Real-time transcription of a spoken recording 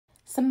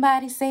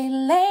Somebody say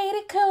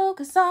Lady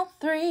Cougars on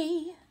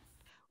 3.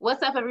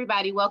 What's up,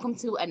 everybody? Welcome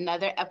to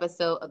another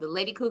episode of the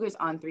Lady Cougars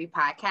on 3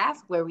 podcast,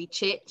 where we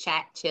chit,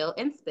 chat, chill,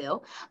 and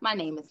spill. My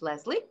name is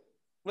Leslie.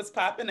 What's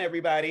poppin',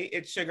 everybody?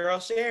 It's your girl,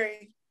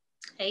 Sherry.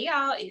 Hey,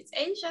 y'all. It's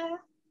Asia.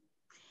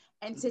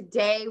 And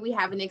today we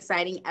have an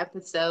exciting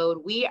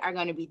episode. We are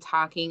going to be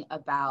talking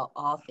about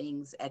all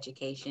things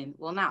education.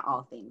 Well, not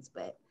all things,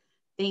 but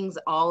things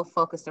all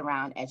focused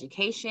around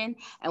education.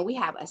 And we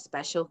have a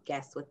special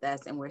guest with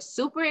us, and we're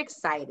super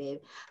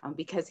excited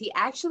because he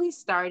actually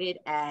started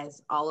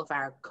as all of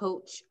our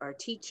coach or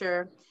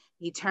teacher.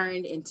 He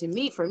turned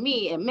into for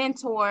me, a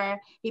mentor.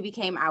 He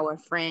became our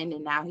friend,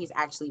 and now he's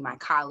actually my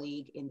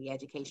colleague in the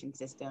education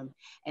system.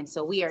 And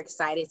so we are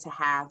excited to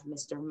have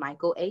Mr.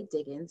 Michael A.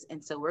 Diggins.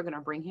 And so we're going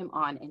to bring him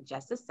on in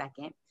just a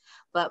second.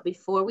 But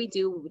before we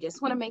do, we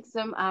just want to make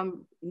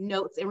some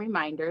notes and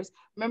reminders.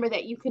 Remember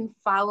that you can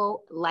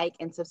follow, like,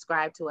 and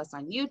subscribe to us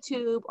on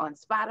YouTube, on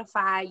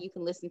Spotify. You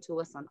can listen to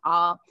us on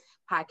all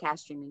podcast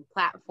streaming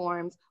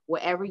platforms.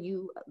 Wherever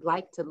you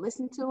like to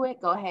listen to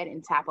it, go ahead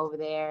and tap over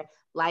there.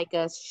 Like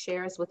us,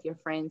 share us with your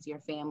friends, your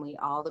family,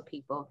 all the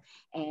people.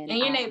 And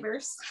your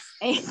neighbors.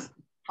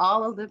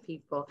 All of the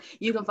people.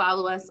 You can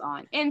follow us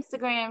on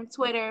Instagram,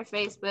 Twitter,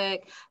 Facebook.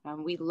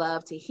 We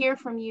love to hear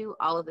from you,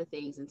 all of the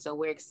things. And so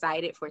we're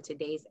excited for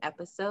today's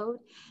episode.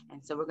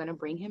 And so we're going to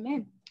bring him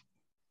in.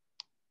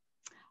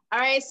 All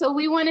right. So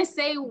we want to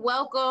say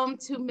welcome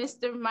to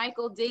Mr.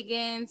 Michael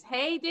Diggins.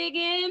 Hey,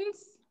 Diggins.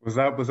 What's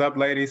up,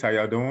 ladies? How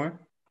y'all doing?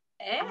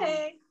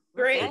 Hey.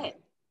 Great.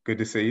 Good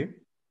to see you.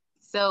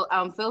 So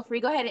feel free,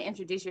 go ahead and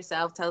introduce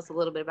yourself. Tell us a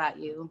little bit about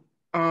you.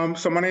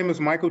 So my name is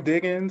Michael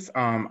Diggins.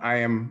 I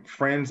am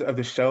friends of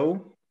the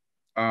show.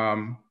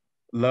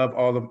 Love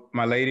all of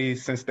my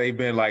ladies since they've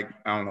been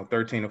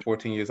 13 or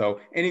 14 years old.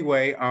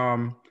 Anyway,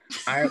 I'm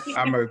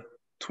a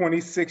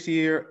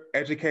 26-year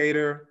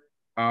educator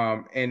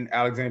in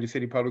Alexandria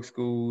City Public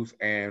Schools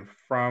and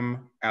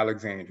from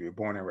Alexandria,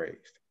 born and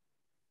raised.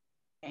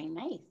 Very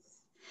nice.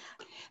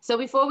 So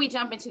before we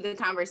jump into the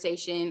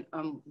conversation,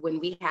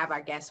 when we have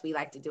our guests, we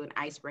like to do an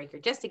icebreaker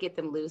just to get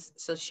them loose.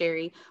 So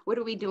Sherry, what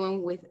are we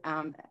doing with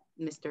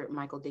Mr.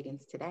 Michael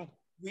Diggins today?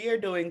 We are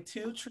doing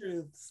 2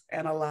 truths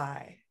and a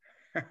lie.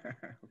 Okay.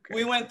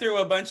 We went through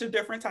a bunch of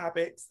different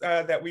topics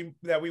that we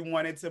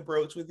wanted to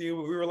broach with you.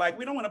 But we were like,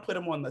 we don't want to put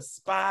him on the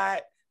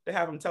spot to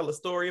have him tell a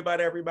story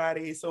about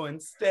everybody. So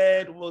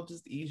instead, we'll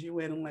just ease you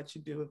in and let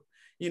you do,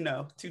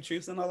 2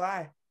 truths and a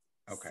lie.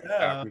 Okay, so,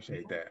 I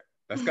appreciate that.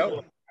 Let's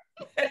go.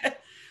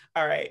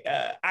 All right,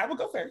 I will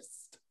go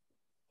first.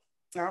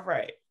 All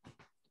right.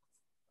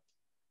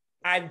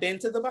 I've been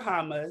to the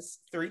Bahamas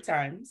 3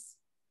 times.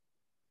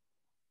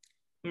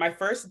 My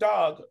first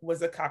dog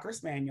was a Cocker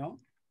Spaniel.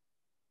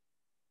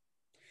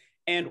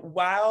 And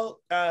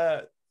while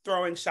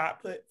throwing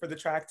shot put for the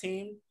track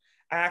team,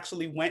 I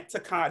actually went to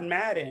Cotton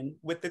Madden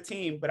with the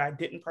team, but I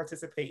didn't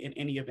participate in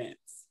any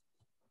events.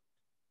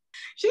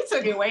 She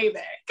took it way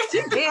back.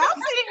 Yeah, I'm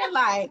sitting here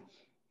like,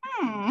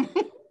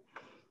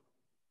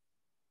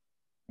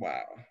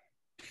 Wow.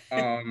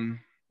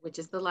 Which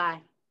is the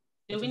lie.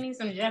 Do we need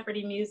some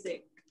Jeopardy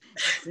music?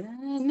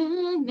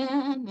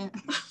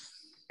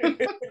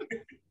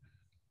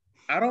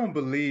 I don't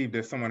believe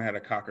that someone had a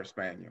Cocker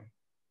Spaniel.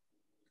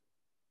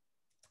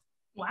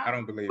 Wow. I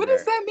don't believe What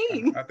does that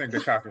mean? I think the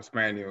Cocker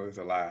Spaniel is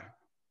a lie.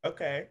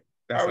 Okay.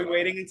 That's Are we a lie.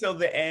 waiting until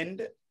the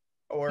end?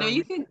 Or No,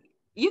 you can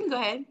go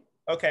ahead.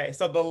 Okay,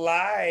 so the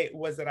lie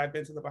was that I've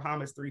been to the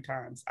Bahamas 3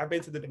 times. I've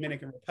been to the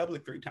Dominican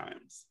Republic 3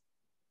 times.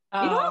 You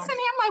know what I'm saying?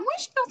 I'm like, when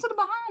she go to the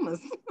Bahamas?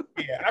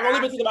 Yeah, I've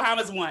only been to the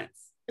Bahamas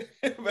once,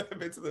 but I've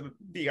been to the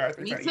DR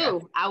 3 Me times.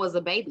 too. I was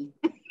a baby.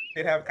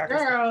 Did have Cocker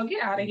Girl,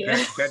 get out of here.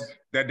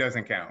 That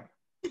doesn't count.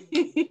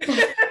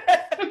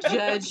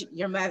 Judge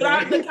your mother.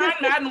 But the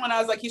Cotton Madden one, I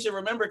was like, you should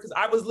remember, because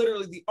I was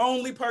literally the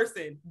only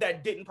person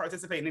that didn't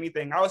participate in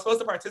anything. I was supposed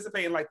to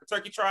participate in the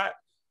turkey trot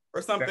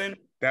or something.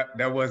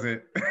 That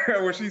wasn't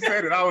when she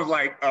said it. I was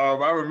like,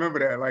 I remember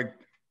that.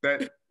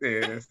 That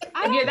is.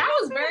 Yeah, that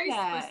was very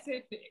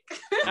specific.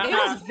 It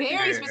was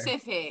very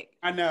specific.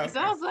 I know. So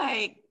I was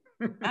like,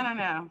 I don't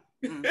know.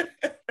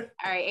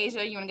 All right,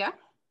 Asia, you want to go?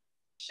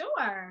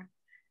 Sure.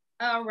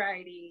 All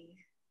righty.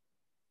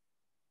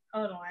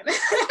 Hold on.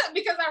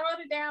 Because I wrote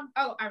it down.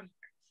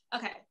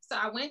 Okay. So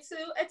I went to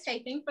a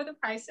taping for The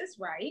Price is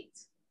Right.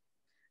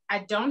 I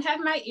don't have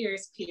my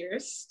ears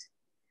pierced.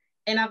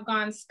 And I've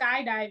gone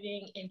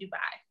skydiving in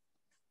Dubai.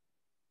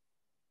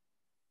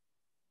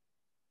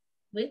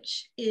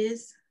 Which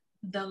is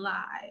the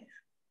lie?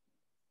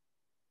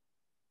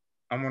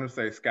 I'm gonna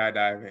say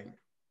skydiving.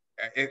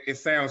 It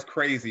sounds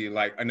crazy,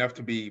 enough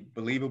to be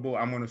believable.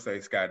 I'm gonna say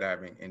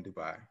skydiving in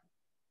Dubai.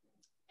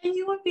 And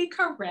you would be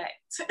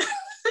correct.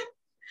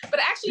 But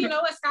actually, you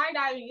know what?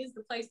 Skydiving is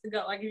the place to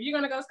go. If you're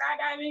gonna go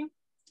skydiving,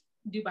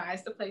 Dubai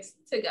is the place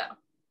to go.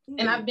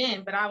 And I've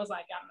been, but I was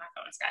like, I'm not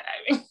going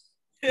skydiving.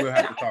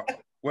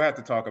 We'll have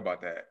to talk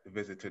about that. The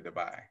visit to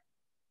Dubai.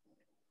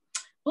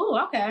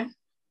 Oh, okay.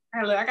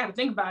 I got to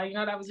think about it.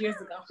 That was years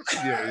ago.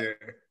 Yeah.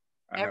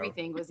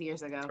 Everything was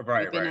years ago.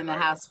 Right, We've been in the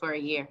house for a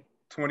year.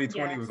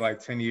 2020 Yes. was like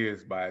 10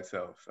 years by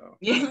itself. So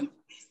Yeah.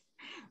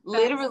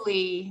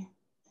 Literally,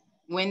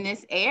 when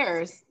this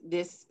airs,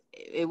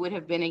 it would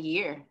have been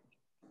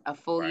a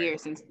full year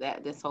since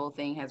this whole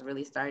thing has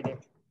really started.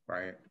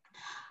 Right.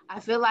 I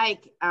feel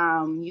like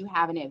you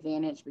have an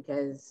advantage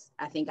because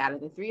I think out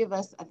of the three of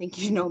us, I think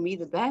you know me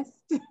the best.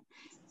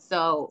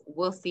 So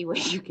we'll see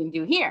what you can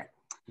do here.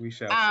 We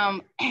shall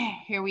see.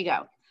 Here we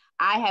go.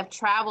 I have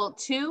traveled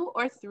to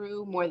or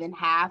through more than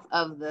half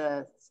of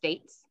the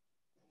states.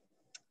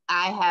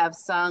 I have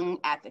sung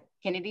at the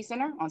Kennedy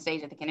Center, on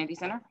stage at the Kennedy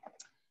Center.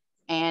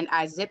 And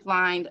I zip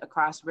lined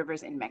across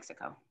rivers in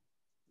Mexico.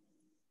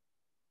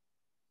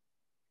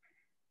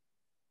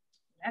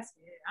 That's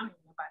good. I don't even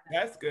know about that.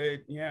 That's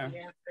good. Yeah.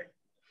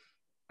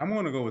 I'm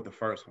going to go with the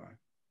first one.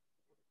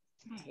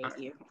 I hate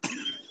you.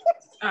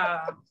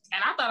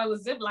 And I thought it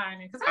was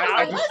ziplining because I was I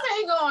like, just- "Where's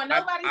ain't going?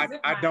 Nobody's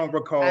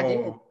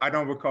ziplining." I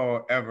don't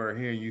recall ever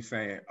hearing you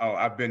saying, "Oh,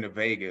 I've been to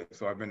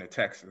Vegas or I've been to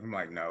Texas." I'm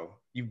like, no,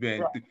 you've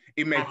been. Right.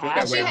 It may I feel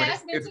have. that She way, but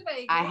has been to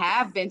Vegas. I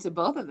have been to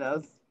both of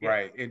those.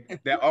 right.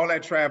 All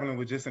that traveling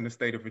was just in the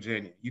state of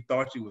Virginia. You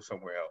thought you were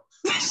somewhere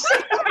else.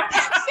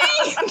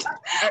 See?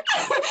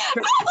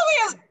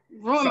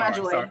 Ruin my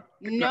joy. Sorry.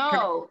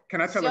 No.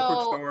 Can I tell a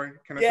quick story?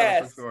 Can I tell a Yes.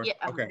 quick story?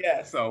 Yeah. Okay.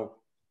 Yes. So,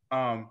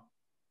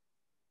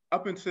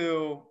 up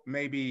until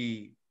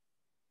maybe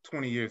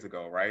 20 years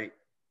ago, right?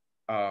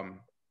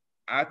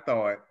 I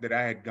thought that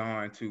I had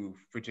gone to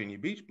Virginia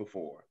Beach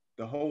before.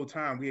 The whole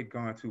time we had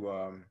gone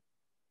to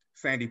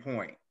Sandy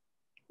Point.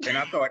 And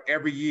I thought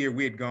every year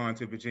we had gone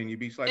to Virginia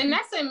Beach. Like, And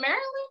that's in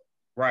Maryland?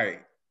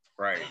 right.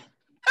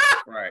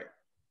 Right.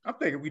 I'm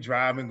thinking we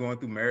driving, going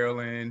through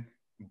Maryland,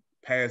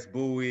 past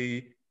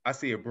Bowie. I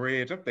see a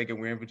bridge. I'm thinking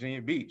we're in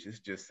Virginia Beach. It's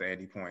just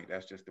Sandy Point.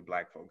 That's just the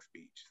Black folks'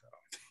 beach. So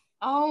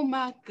Oh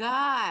my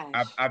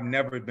gosh. I've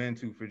never been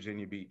to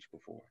Virginia Beach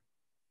before.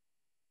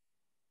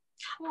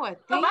 Poor Oh,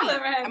 thing. I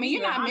never had I mean,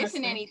 you're either, not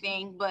missing honestly.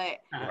 anything, but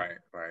Right.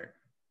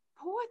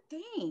 poor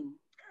thing.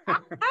 How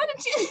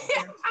did you?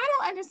 I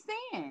don't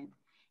understand.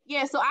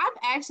 Yeah, so I've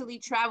actually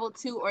traveled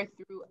to or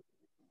through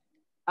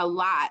a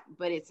lot,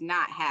 but it's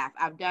not half.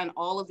 I've done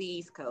all of the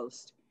East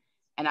Coast,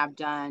 and I've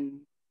done.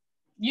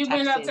 You've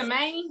been up to Texas.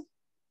 Maine?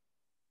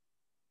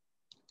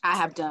 I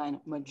have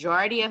done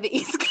majority of the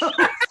East Coast.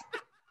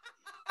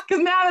 Because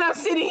now that I'm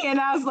sitting here, and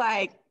I was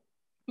like,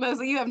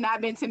 Leslie, you have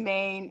not been to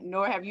Maine,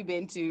 nor have you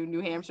been to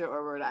New Hampshire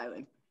or Rhode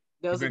Island.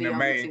 Those are the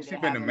only two She's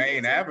that been to haven't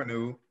Maine to.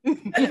 Avenue. You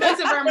been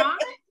to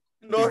Vermont?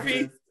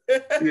 Northeast.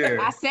 Yeah.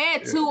 I said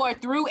to or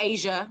through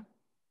Asia.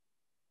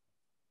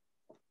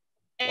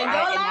 And Wow.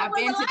 your And line I've was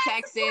been to Alaska,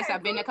 Texas. too.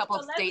 I've been to a couple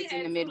of So Leslie states in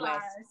the had two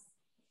Midwest. lives.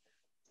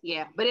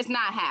 Yeah, but it's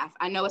not half.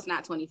 I know it's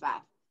not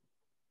 25.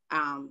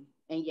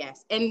 And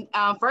yes. And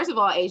first of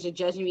all, Asia,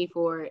 judging me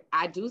for it,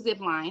 I do zip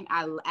line.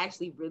 I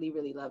actually really,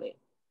 really love it.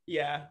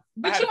 Yeah.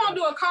 But you won't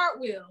do a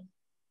cartwheel.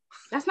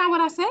 That's not what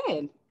I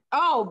said.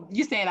 Oh,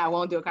 you saying I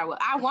won't do a cartwheel?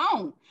 I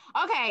won't.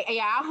 Okay,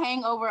 yeah, I'll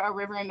hang over a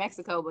river in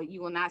Mexico, but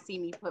you will not see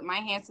me put my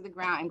hands to the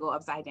ground and go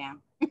upside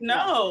down.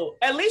 No,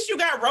 at least you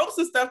got ropes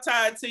and stuff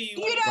tied to you.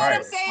 You know what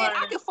I'm Right. saying?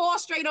 I could fall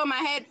straight on my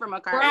head from a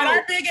At cartwheel.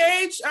 our big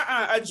age,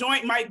 a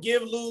joint might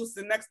give loose.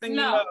 The next thing you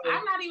No, know,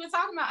 I'm not even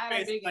talking about at our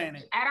Face big age.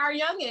 planet. At our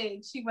young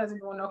age, she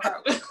wasn't doing no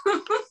cartwheel.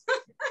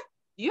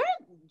 You're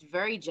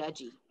very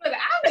judgy. Look,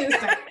 I'm just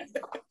saying.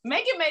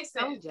 Make it make So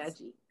sense.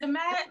 judgy. The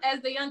math,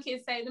 as the young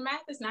kids say, the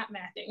math is not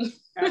mathing.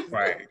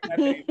 Right. I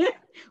think-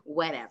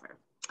 Whatever.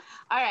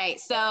 All right.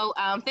 So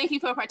thank you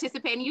for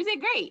participating. You did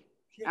great.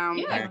 Yeah.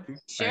 Thank you.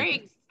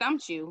 Sherry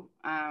stumped you.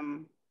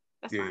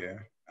 That's fine. Yeah.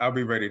 I'll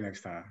be ready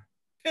next time.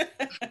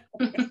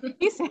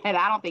 He said,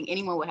 I don't think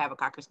anyone would have a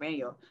Cocker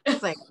Spaniel.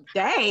 It's like,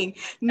 dang,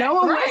 no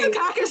one wants a Right.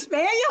 Cocker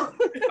Spaniel.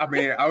 I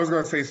mean, I was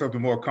going to say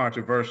something more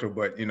controversial,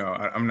 but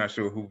I'm not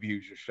sure who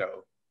views your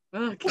show.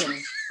 Okay.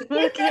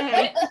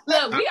 Okay.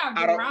 Look, we are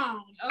I don't-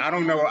 grown. I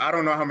don't know. I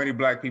don't know how many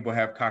Black people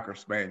have Cocker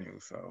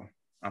Spaniels, so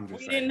I'm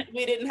just we saying.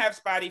 didn't have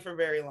Spotty for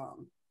very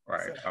long.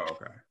 Right. So- Oh,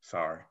 okay.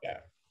 Sorry.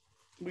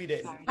 We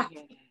didn't. Sorry to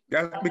hear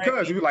that. That's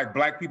because you like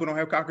Black people don't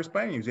have Cocker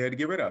Spaniels. You had to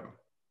get rid of them.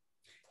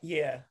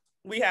 Yeah.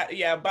 We had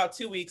about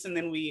 2 weeks, and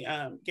then we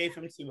gave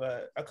him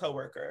to a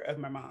coworker of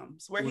my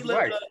mom's, where he Who's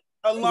lived white?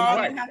 a long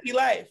white? and happy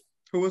life.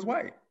 Who was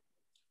white?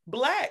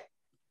 Black.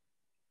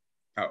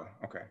 Oh,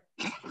 okay.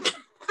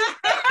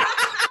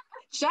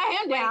 Shut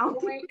him down.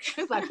 Wink.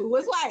 It's like, who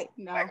was white?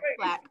 No,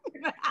 black.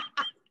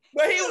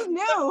 But he was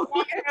No.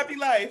 long and happy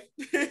life.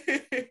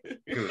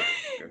 Good.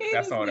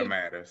 That's all that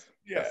matters.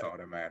 Yeah. That's all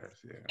that matters.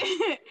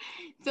 Yeah.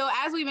 So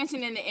as we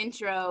mentioned in the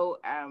intro,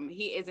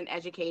 he is an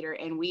educator,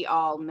 and we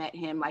all met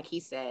him, like he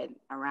said,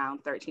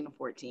 around 13 or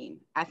 14.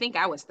 I think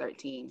I was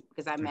 13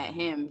 because I met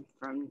him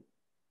from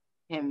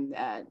him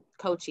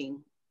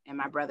coaching, and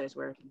my brothers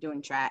were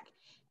doing track,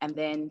 and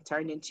then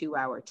turned into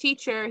our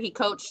teacher. He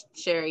coached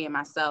Sherry and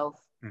myself,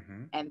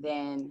 Mm-hmm. and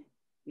then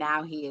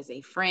now he is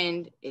a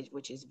friend,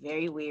 which is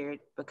very weird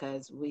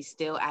because we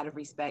still, out of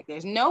respect,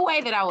 there's no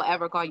way that I will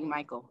ever call you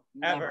Michael.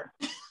 Ever.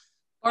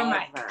 Or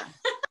Mike. Ever.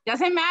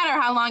 Doesn't matter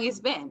how long it's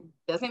been.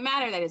 Doesn't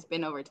matter that it's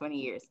been over 20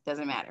 years.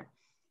 Doesn't matter.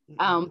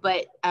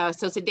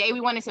 So today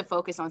we wanted to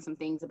focus on some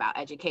things about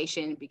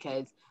education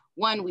because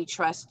one, we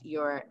trust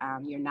your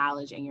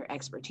knowledge and your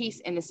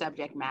expertise in the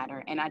subject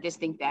matter. And I just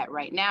think that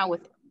right now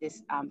with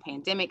this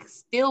pandemic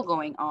still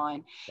going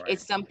on,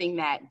 it's something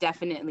that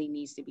definitely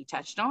needs to be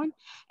touched on.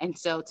 And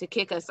so to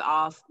kick us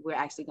off, we're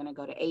actually going to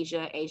go to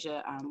Asia.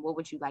 Asia, what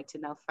would you like to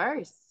know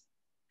first?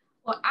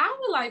 Well, I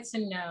would like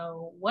to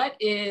know what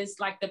is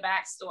like the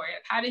backstory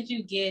of how did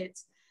you get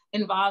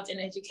involved in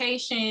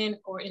education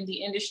or in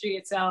the industry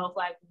itself?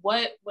 Like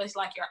what was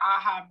like your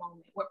aha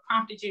moment? What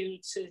prompted you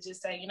to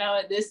just say, you know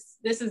what, this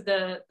is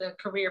the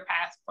career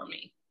path for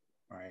me?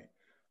 Right.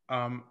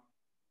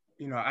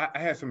 You know, I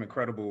had some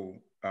incredible,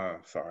 I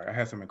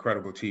had some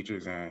incredible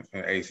teachers in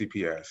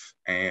ACPS.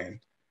 And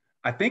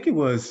I think it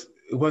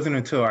wasn't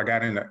until I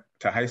got into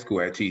high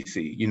school at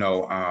TC, you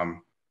know,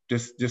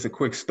 just a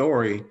quick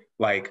story,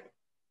 like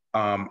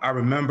I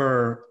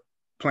remember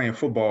playing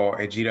football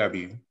at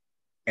GW,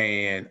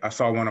 and I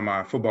saw one of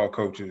my football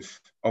coaches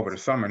over the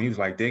summer, and he was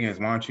like, Diggins,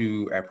 why aren't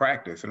you at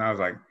practice? And I was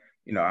like,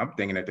 you know, I'm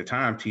thinking at the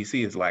time,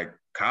 TC is like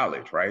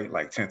college, right?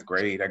 Like 10th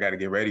grade, I got to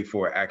get ready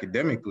for it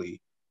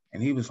academically.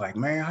 And he was like,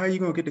 man, how are you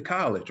going to get to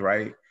college,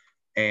 right?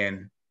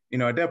 And, you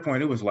know, at that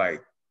point, it was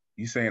like,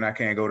 you saying I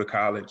can't go to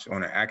college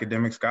on an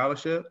academic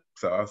scholarship?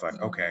 So I was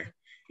like, okay,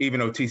 even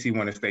though TC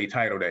won a state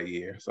title that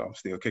year, so I'm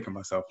still kicking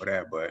myself for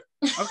that. But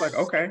I was like,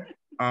 okay.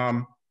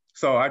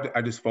 So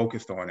I just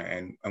focused on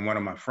it. And one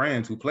of my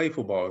friends who played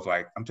football was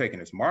like, I'm taking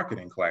this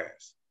marketing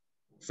class.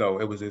 So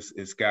it was this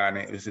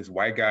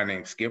white guy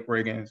named Skip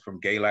Riggins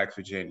from Galax,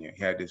 Virginia.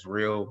 He had this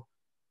real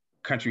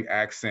country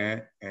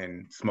accent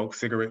and smoked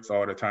cigarettes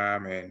all the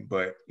time.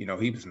 But you know,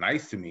 he was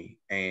nice to me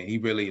and he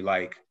really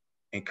like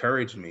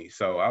encouraged me.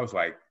 So I was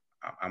like,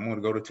 I'm going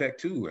to go to Tech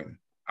too. And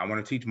I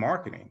want to teach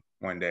marketing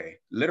one day.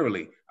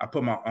 Literally, I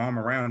put my arm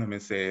around him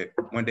and said,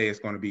 one day it's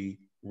going to be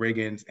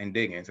Riggins and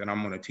Diggins, and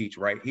I'm going to teach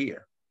right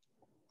here.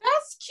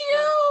 That's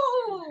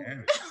cute.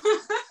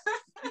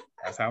 Yeah.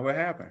 That's how it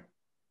happened.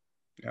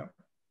 Yeah.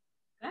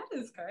 That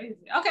is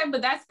crazy. Okay,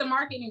 but that's the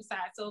marketing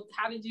side. So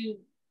how did you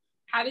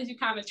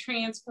kind of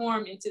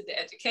transform into the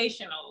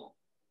educational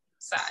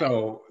side?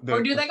 So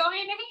or do they go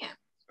hand in hand?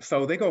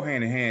 So they go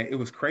hand in hand. It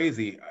was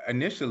crazy.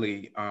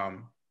 Initially,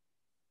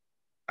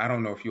 I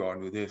don't know if you all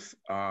knew this.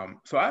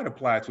 So I had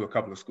applied to a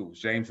couple of schools,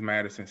 James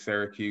Madison,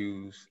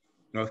 Syracuse,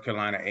 North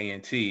Carolina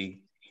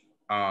A&T.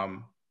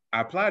 I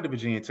applied to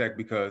Virginia Tech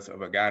because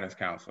of a guidance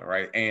counselor,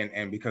 right?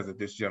 And because of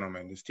this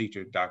gentleman, this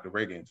teacher, Dr.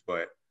 Riggins.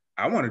 But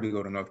I wanted to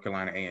go to North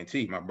Carolina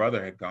A&T. My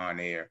brother had gone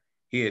there.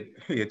 He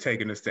had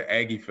taken us to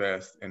Aggie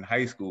Fest in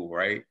high school,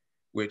 right?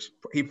 Which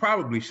he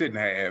probably shouldn't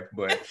have,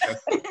 but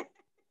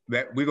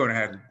that we're going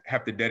to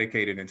have to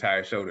dedicate an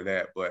entire show to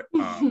that. But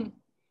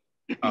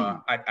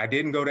I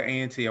didn't go to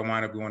A&T. I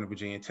wound up going to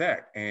Virginia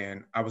Tech,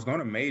 and I was going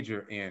to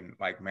major in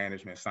like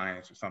management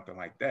science or something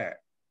like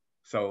that.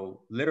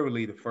 So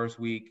literally the first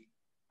week,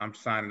 I'm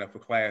signing up for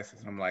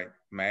classes. I'm like,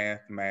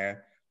 math.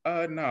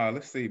 No,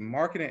 let's see,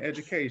 marketing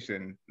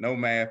education. No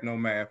math.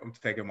 I'm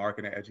taking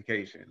marketing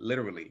education,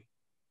 literally.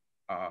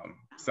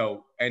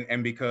 So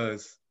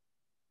because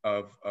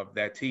of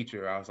that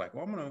teacher, I was like,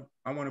 well,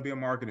 I want to be a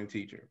marketing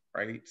teacher,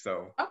 right?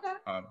 So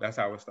that's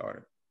how it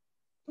started.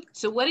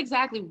 So what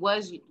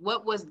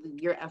was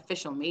your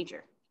official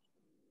major?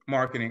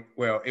 Marketing.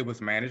 Well, it was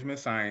management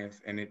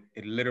science, and it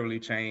literally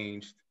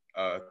changed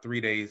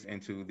 3 days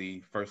into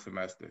the first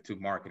semester to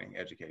marketing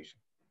education.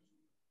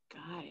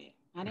 Got it.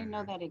 I didn't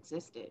know that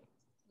existed.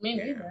 Me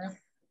neither.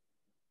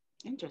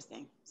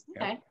 Interesting.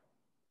 Okay. Yep.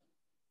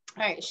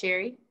 All right,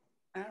 Sherry.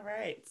 All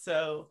right.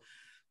 So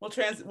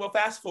we'll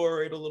fast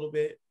forward a little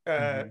bit.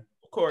 Of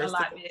course. A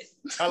lot of it.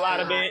 A lot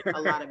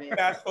of it.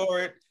 Fast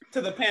forward to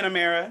the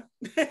Panamera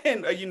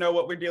and you know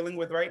what we're dealing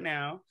with right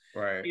now.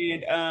 Right.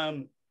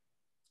 And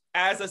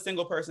as a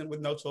single person with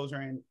no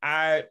children,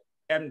 I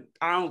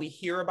only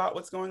hear about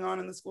what's going on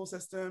in the school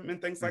system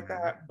and things like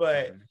that.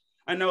 But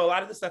I know a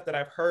lot of the stuff that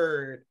I've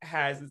heard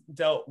has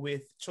dealt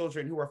with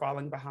children who are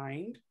falling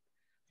behind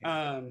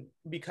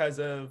because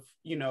of,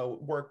 you know,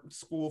 work,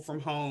 school from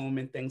home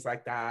and things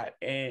like that.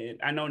 And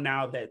I know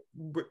now that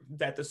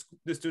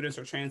the students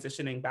are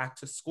transitioning back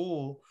to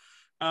school.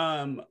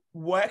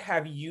 What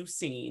have you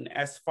seen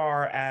as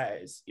far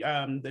as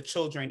the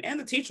children and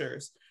the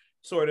teachers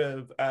sort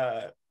of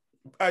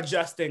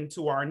adjusting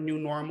to our new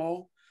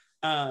normal?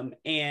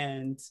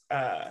 And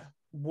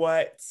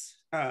what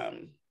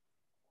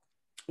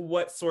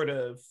sort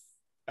of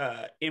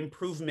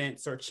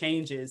improvements or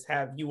changes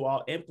have you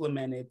all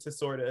implemented to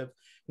sort of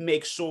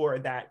make sure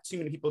that too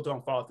many people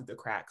don't fall through the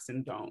cracks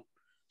and don't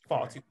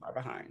fall too far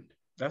behind?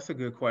 That's a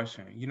good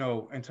question. You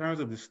know, in terms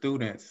of the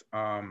students,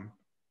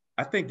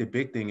 I think the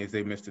big thing is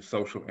they miss the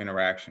social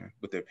interaction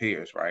with their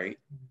peers, right?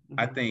 Mm-hmm.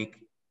 I think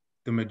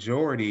the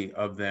majority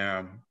of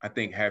them,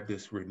 have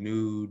this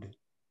renewed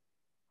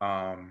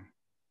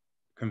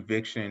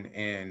conviction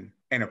and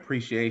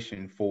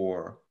appreciation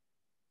for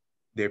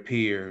their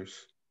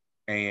peers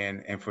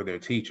and for their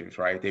teachers,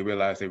 right? They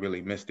realize they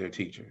really miss their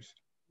teachers.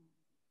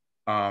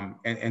 And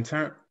in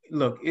turn,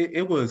 look,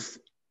 it was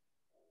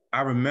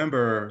I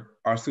remember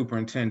our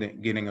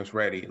superintendent getting us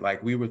ready.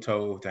 Like we were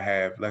told to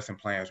have lesson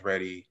plans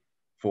ready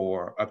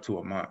for up to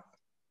a month.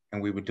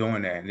 And we were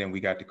doing that. And then we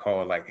got the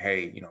call like,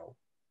 hey,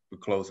 we're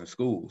closing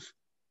schools.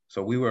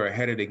 So we were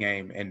ahead of the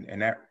game in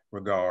that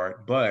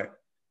regard. But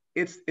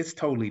it's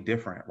totally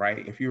different,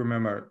 right? If you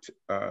remember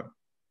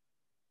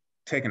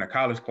taking a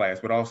college class,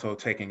 but also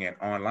taking an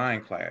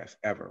online class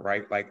ever,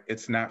 right? Like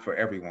it's not for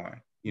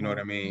everyone. You know what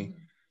I mean?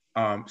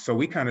 So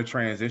we kind of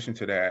transitioned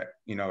to that,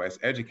 as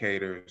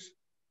educators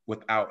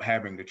without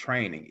having the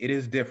training. It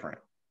is different,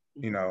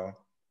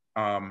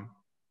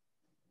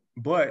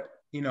 but,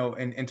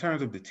 in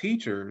terms of the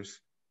teachers,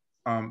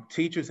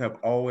 teachers have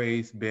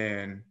always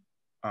been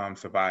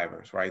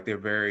survivors, right? They're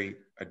very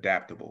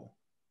adaptable.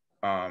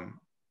 And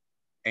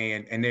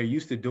they're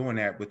used to doing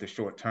that with the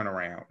short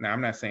turnaround. Now,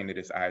 I'm not saying that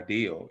it's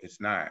ideal.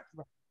 It's not.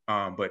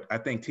 But I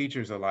think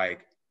teachers are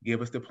like,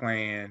 give us the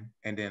plan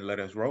and then let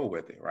us roll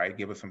with it, right?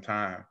 Give us some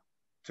time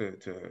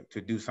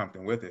to do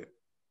something with it.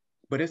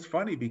 But it's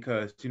funny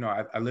because,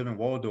 I live in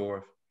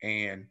Waldorf,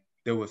 and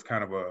there was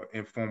kind of an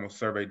informal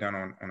survey done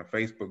on a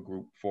Facebook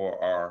group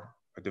for our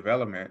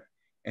development.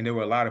 And there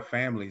were a lot of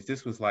families,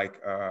 this was like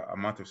a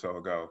month or so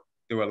ago,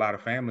 there were a lot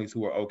of families who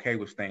were okay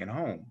with staying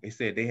home. They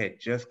said they had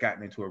just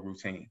gotten into a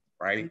routine,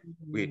 right?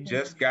 We had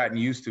just gotten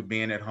used to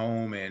being at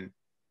home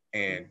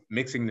and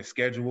mixing the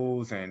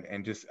schedules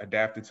and just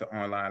adapted to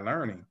online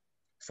learning.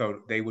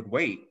 So they would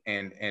wait.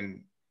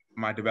 And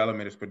my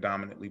development is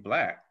predominantly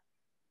Black.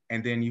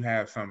 And then you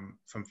have some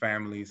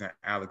families in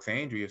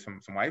Alexandria,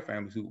 some white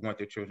families who want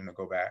their children to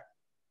go back.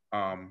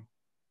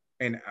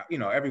 And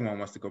everyone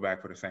wants to go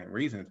back for the same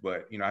reasons,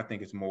 but I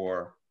think it's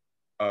more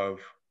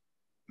of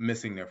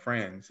missing their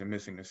friends and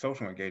missing the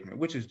social engagement,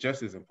 which is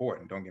just as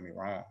important, don't get me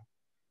wrong.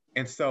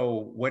 And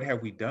so what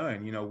have we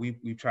done?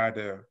 We've tried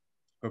to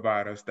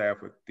provide our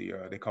staff with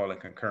they call it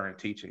concurrent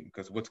teaching,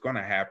 because what's going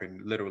to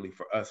happen literally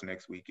for us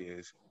next week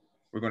is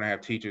we're going to have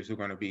teachers who are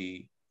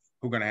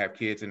going to have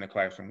kids in the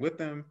classroom with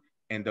them,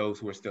 and those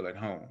who are still at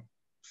home.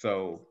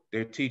 So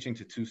they're teaching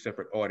to two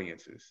separate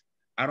audiences.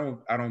 I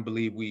don't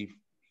believe we've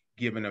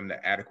given them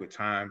the adequate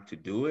time to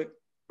do it.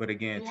 But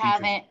again, you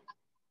haven't.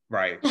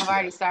 Right. I've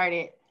already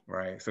started.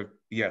 Right. So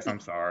yes, I'm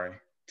sorry.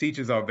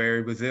 Teachers are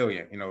very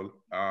resilient.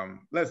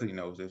 Leslie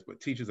knows this, but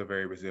teachers are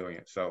very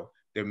resilient. So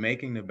they're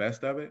making the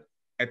best of it.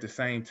 At the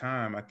same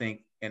time, I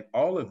think in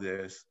all of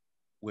this,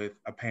 with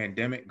a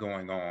pandemic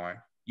going on,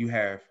 you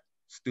have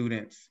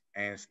students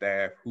and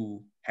staff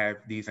who have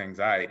these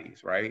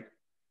anxieties, right?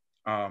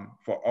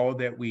 For all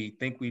that we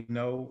think we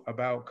know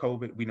about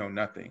COVID, we know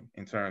nothing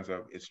in terms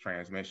of its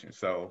transmission.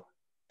 So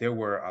there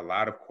were a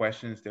lot of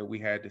questions that we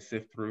had to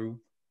sift through,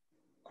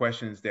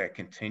 questions that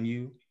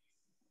continue.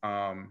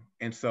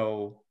 And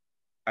so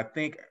I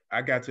think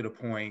I got to the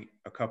point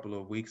a couple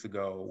of weeks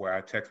ago where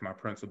I texted my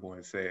principal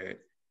and said,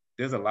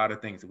 there's a lot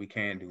of things that we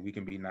can do. We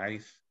can be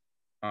nice.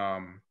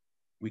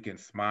 We can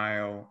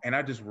smile. And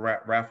I just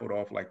raffled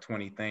off like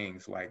 20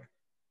 things, like,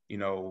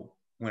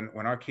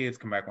 when our kids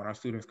come back, when our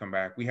students come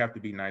back, we have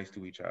to be nice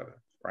to each other,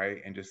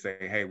 right? And just say,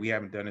 hey, we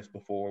haven't done this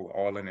before. We're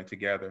all in it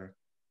together,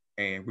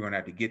 and we're going to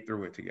have to get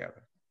through it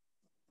together.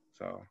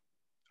 So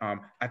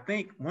I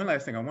think one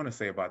last thing I want to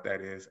say about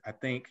that is I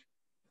think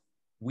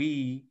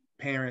we,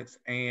 parents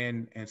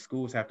and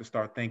schools, have to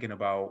start thinking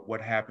about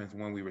what happens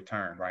when we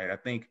return, right? I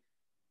think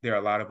there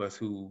are a lot of us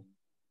who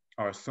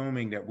are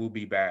assuming that we'll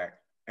be back.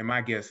 And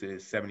my guess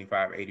is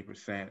 75,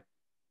 80%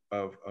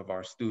 of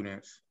our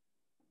students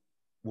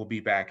will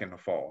be back in the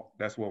fall.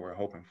 That's what we're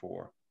hoping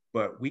for.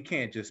 But we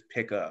can't just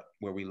pick up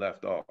where we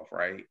left off,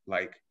 right?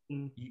 Like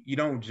you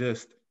don't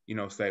just,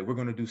 say we're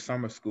going to do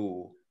summer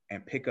school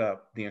and pick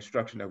up the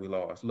instruction that we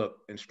lost.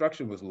 Look,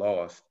 instruction was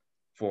lost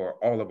for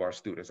all of our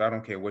students. I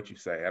don't care what you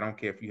say. I don't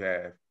care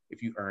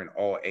if you earn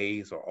all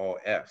A's or all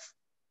F's.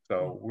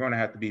 So we're going to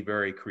have to be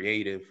very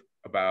creative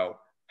about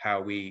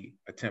how we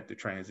attempt to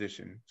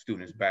transition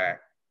students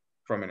back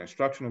from an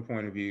instructional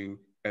point of view,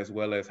 as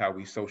well as how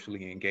we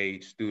socially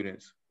engage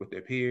students with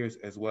their peers,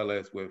 as well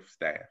as with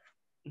staff.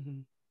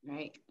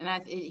 Right.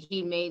 And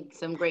he made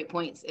some great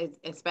points,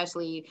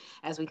 especially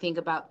as we think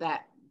about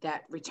that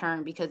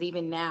return, because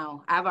even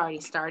now I've already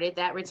started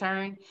that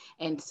return.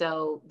 And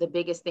so the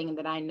biggest thing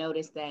that I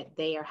noticed that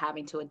they are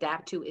having to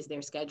adapt to is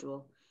their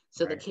schedule.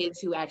 So the kids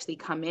who actually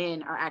come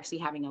in are actually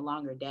having a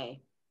longer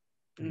day.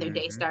 Their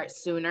day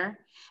starts sooner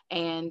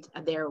and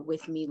they're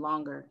with me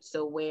longer.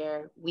 So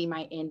where we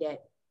might end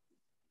at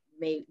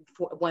maybe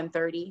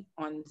 1:30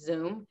 on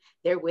Zoom,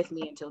 they're with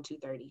me until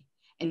 2:30.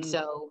 And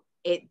so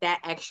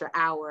that extra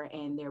hour,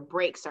 and their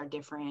breaks are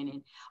different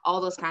and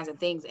all those kinds of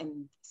things.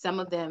 And some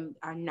of them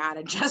are not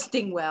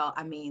adjusting well.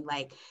 I mean,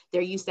 like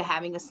they're used to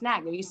having a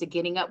snack. They're used to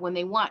getting up when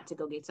they want to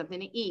go get something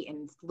to eat,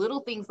 and little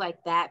things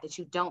like that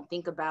you don't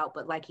think about.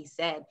 But like he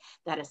said,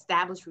 that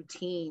established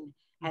routine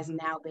has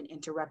now been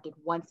interrupted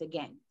once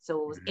again.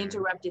 So it was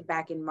interrupted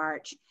back in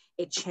March.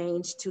 It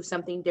changed to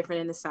something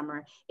different in the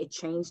summer. It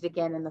changed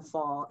again in the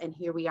fall. And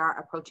here we are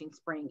approaching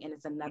spring, and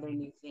it's another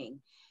new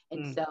thing.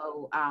 And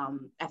so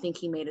I think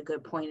he made a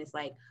good point. It's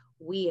like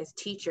we as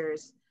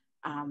teachers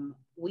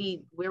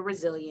we're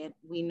resilient.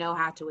 We know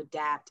how to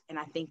adapt. And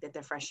I think that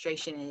the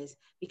frustration is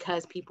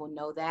because people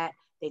know that,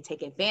 they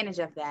take advantage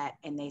of that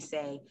and they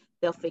say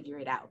they'll figure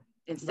it out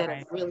instead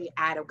of really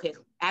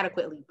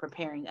adequately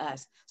preparing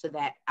us so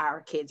that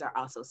our kids are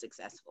also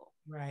successful.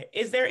 Right.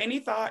 Is there any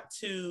thought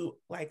to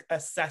like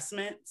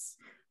assessments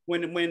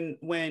when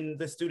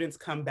the students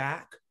come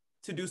back,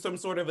 to do some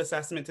sort of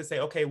assessment to say,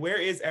 okay, where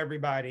is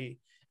everybody?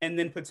 And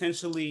then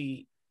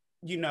potentially,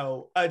 you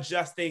know,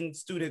 adjusting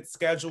student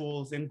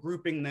schedules and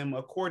grouping them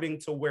according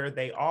to where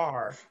they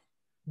are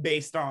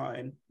based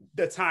on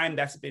the time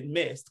that's been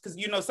missed. Because,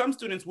 you know, some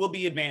students will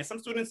be advanced, some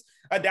students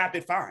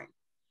adapted fine,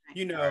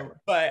 you know,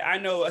 but I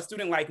know a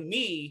student like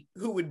me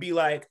who would be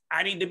like,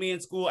 I need to be in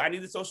school, I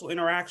need the social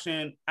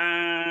interaction,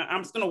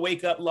 I'm just gonna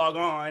wake up, log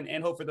on,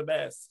 and hope for the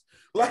best.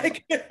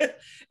 Like,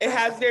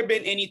 has there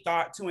been any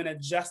thought to an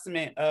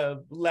adjustment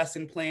of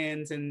lesson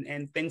plans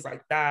and things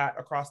like that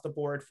across the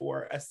board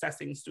for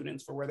assessing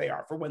students for where they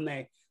are, for when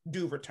they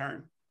do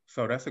return?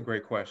 So that's a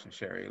great question,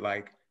 Sherry.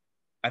 Like,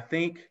 I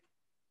think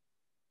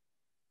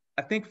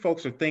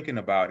folks are thinking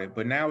about it,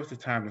 but now is the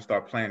time to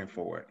start planning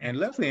for it. And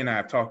Leslie and I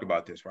have talked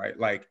about this, right?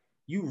 Like,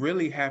 you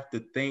really have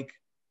to think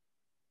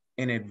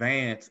in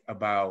advance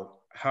about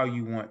how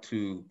you want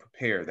to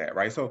prepare that,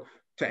 right? So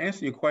to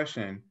answer your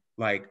question,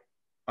 like,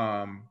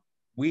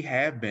 we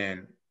have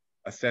been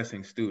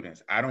assessing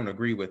students. I don't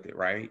agree with it,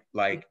 right?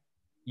 Like,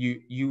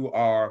 you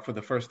are for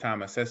the first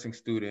time assessing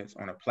students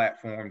on a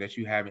platform that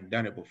you haven't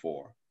done it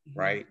before,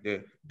 right?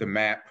 The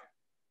MAP.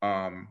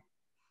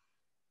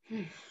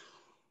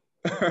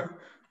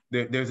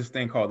 There's this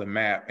thing called the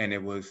MAP, and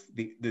it was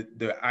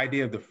the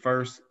idea of the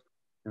first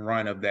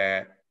run of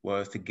that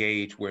was to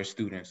gauge where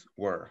students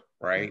were,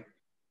 right?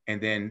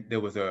 And then there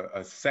was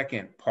a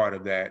second part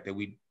of that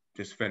we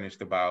just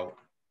finished about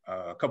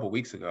a couple of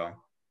weeks ago.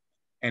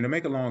 And to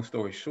make a long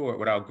story short,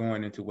 without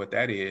going into what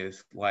that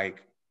is,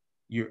 like,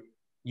 you're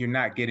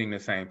not getting the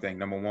same thing.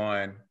 Number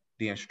one,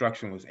 the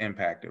instruction was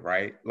impacted,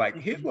 right? Like,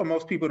 here's what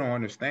most people don't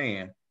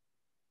understand.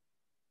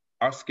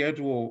 Our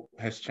schedule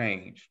has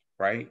changed,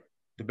 right?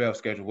 The Bell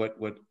schedule,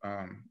 what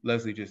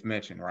Leslie just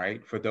mentioned,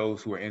 right? For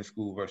those who are in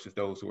school versus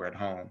those who are at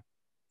home.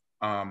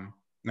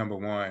 Number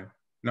one.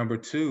 Number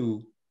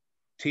two,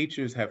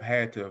 teachers have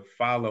had to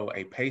follow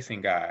a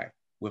pacing guide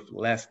with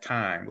less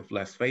time, with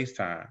less face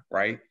time,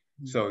 right?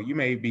 So you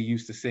may be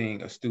used to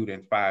seeing a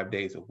student 5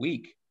 days a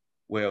week.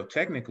 Well,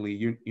 technically,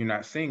 you're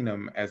not seeing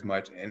them as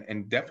much,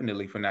 and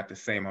definitely for not the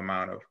same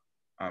amount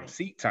of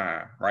seat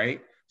time,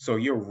 right? So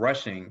you're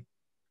rushing.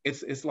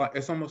 It's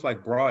almost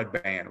like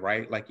broadband,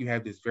 right? Like, you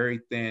have this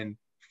very thin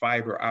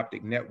fiber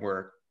optic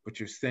network,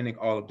 but you're sending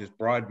all of this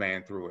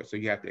broadband through it. So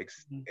you have to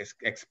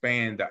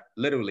expand,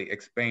 literally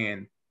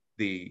expand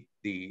the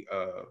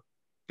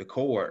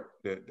cord,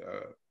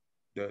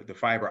 the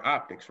fiber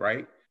optics,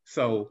 right?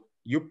 So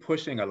you're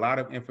pushing a lot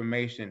of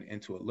information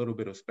into a little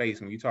bit of space.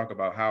 When you talk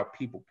about how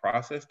people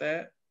process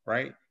that,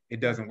 right? It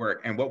doesn't work.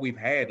 And what we've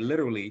had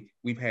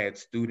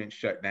students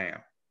shut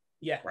down.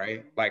 Yeah.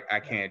 Right? Like, I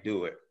can't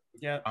do it.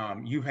 Yeah.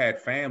 You've had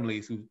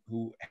families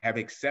who have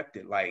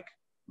accepted, like,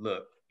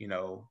 look, you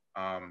know,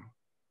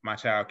 my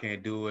child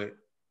can't do it.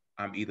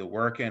 I'm either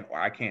working or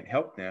I can't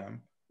help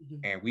them.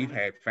 And we've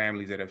had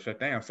families that have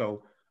shut down.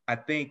 So I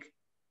think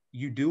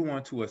you do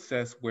want to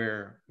assess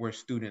where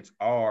students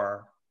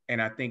are.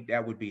 And I think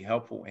that would be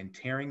helpful in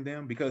tiering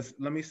them, because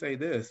let me say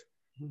this,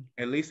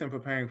 at least in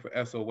preparing for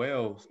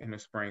SOLs in the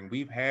spring,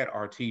 we've had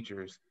our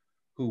teachers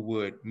who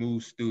would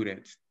move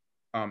students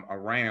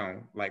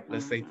around. Like,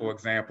 let's say, for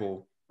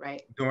example,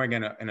 during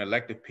an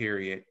elective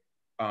period,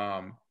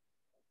 a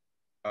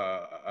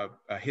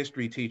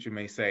history teacher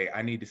may say,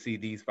 I need to see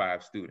these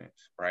 5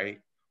 students,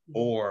 right?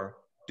 Or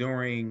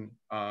during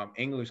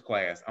English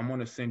class, I'm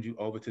going to send you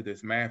over to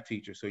this math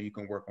teacher so you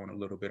can work on a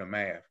little bit of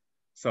math.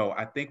 So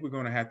I think we're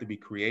going to have to be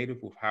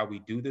creative with how we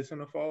do this in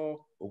the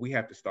fall, but we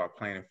have to start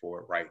planning for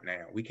it right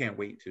now. We can't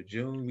wait until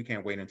June. We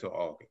can't wait until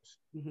August.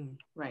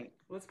 Right.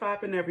 What's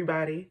poppin',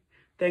 everybody?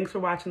 Thanks for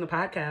watching the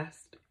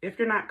podcast. If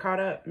you're not caught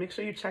up, make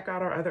sure you check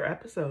out our other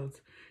episodes.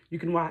 You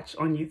can watch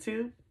on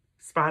YouTube,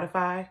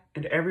 Spotify,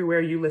 and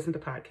everywhere you listen to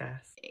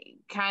podcasts.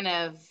 Kind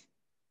of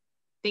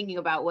thinking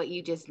about what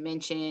you just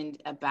mentioned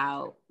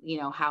about, you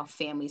know, how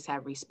families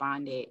have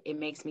responded, it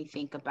makes me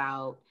think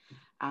about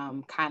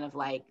kind of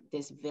like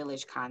this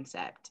village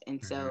concept.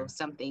 And so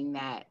something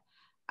that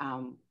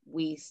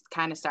we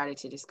kind of started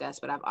to discuss,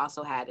 but I've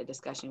also had a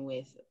discussion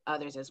with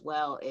others as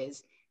well,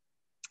 is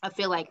I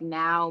feel like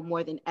now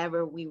more than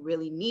ever, we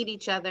really need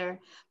each other,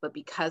 but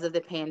because of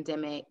the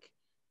pandemic,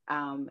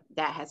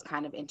 that has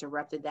kind of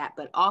interrupted that,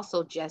 but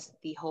also just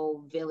the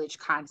whole village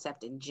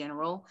concept in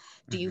general.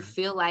 Do you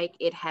feel like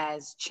it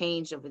has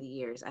changed over the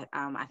years?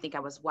 I think I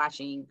was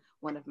watching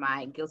one of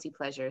my guilty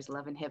pleasures,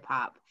 Love and Hip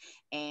Hop,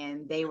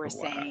 and they were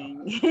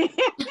saying,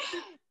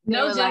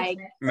 no judgment.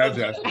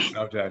 Like,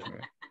 no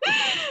judgment.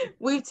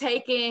 We've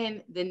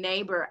taken the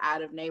neighbor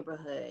out of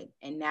neighborhood,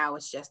 and now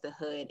it's just the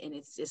hood. And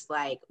it's just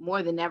like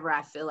more than ever,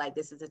 I feel like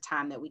this is a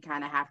time that we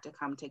kind of have to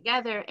come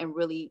together and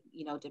really,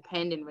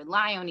 depend and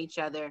rely on each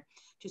other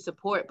to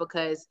support,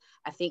 because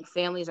I think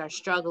families are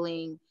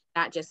struggling,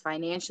 not just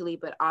financially,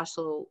 but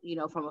also,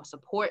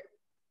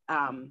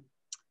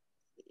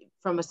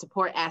 from a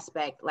support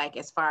aspect, like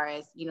as far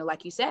as,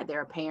 like you said, there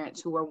are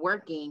parents who are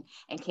working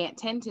and can't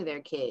tend to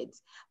their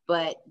kids,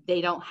 but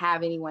they don't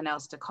have anyone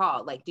else to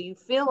call. Like, do you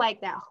feel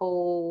like that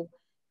whole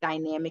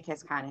dynamic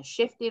has kind of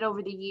shifted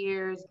over the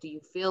years? Do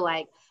you feel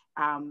like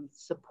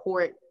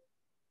support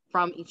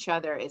from each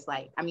other is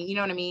like, you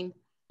know what I mean?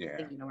 Yeah. I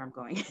think you know where I'm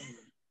going.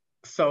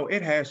 So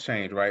it has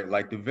changed, right?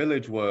 Like the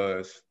village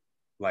was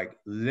like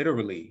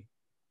literally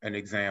an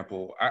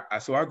example.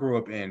 So I grew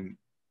up in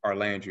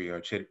Arlandria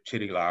or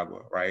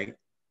Chitilagua, right?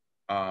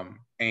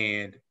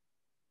 And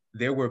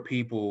there were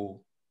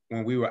people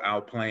when we were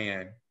out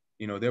playing,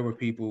 there were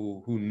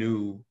people who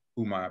knew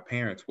who my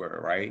parents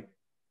were, right?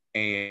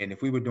 And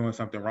if we were doing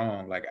something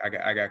wrong, like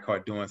I got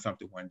caught doing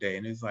something one day,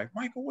 and it's like,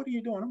 Michael, what are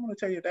you doing? I'm going to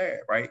tell your dad,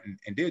 right?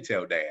 And did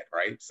tell dad,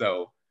 right?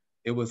 So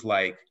it was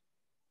like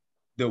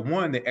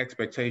the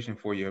expectation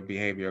for your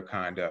behavior or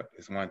conduct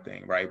is one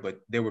thing, right?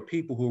 But there were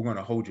people who were going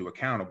to hold you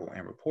accountable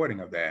and reporting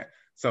of that.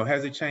 So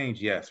has it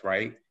changed? Yes,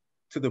 right?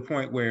 To the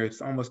point where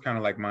it's almost kind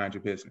of like mind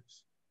your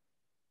business,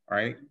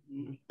 right?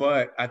 Mm-hmm.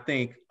 But I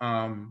think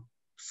I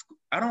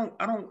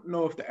don't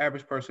know if the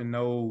average person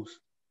knows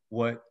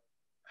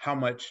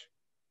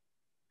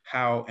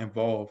how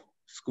involved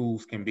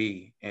schools can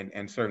be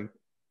and certain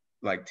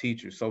like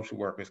teachers, social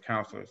workers,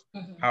 counselors,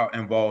 mm-hmm. how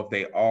involved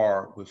they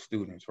are with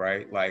students,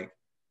 right? Like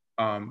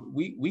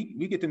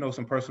we get to know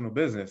some personal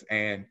business,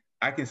 and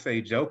I can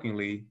say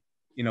jokingly,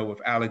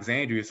 with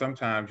Alexandria,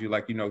 sometimes you're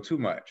like, too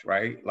much,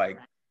 right? Like,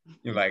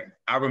 like,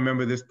 I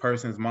remember this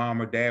person's mom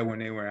or dad when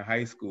they were in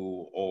high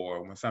school,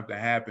 or when something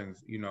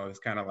happens, it's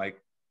kind of like,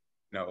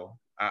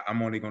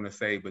 I'm only going to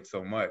say but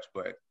so much.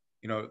 But,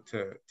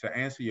 to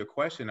answer your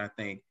question, I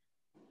think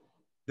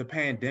the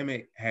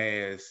pandemic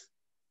has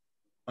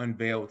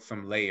unveiled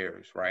some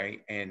layers,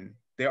 right? And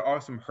there are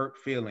some hurt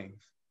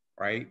feelings,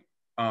 right?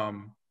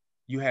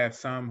 You have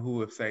some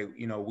who have say,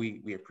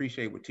 we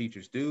appreciate what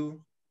teachers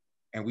do,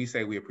 and we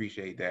say we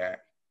appreciate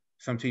that.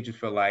 Some teachers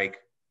feel like,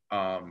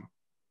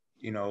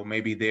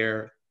 maybe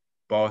their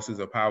bosses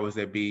or powers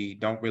that be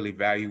don't really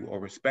value or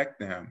respect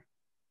them.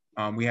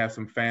 We have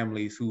some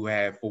families who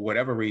have, for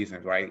whatever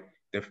reasons, right,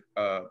 the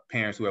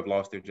parents who have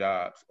lost their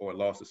jobs or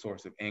lost a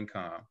source of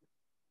income.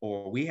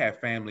 Or we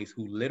have families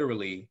who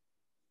literally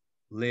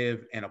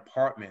live in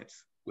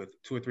apartments with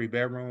 2 or 3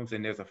 bedrooms,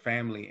 and there's a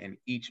family in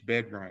each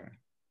bedroom,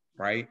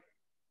 right?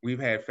 We've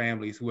had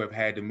families who have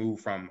had to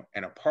move from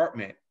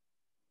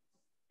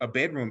a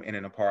bedroom in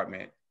an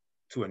apartment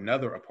to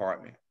another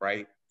apartment,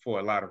 right? For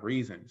a lot of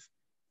reasons.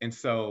 And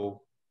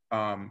so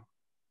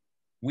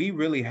we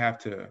really have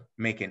to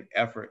make an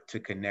effort to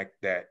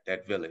connect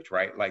that village,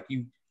 right? Like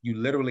you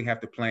literally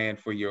have to plan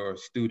for your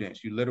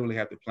students. You literally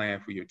have to plan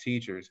for your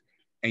teachers,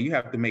 and you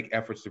have to make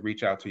efforts to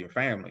reach out to your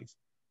families.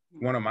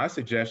 One of my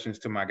suggestions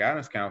to my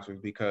guidance counselors,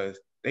 because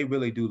they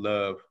really do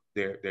love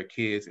their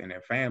kids and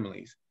their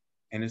families.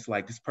 And it's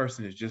like, this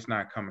person is just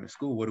not coming to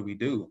school. What do we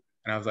do?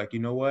 And I was like, you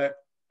know what?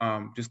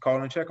 Just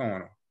call and check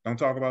on them. Don't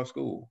talk about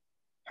school.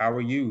 How are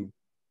you?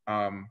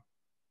 How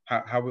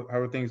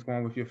are things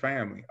going with your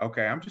family?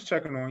 Okay, I'm just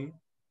checking on you.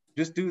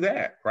 Just do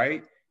that,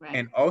 right?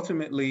 And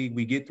ultimately,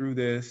 we get through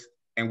this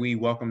and we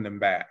welcome them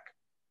back.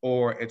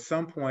 Or at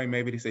some point,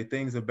 maybe they say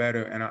things are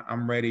better and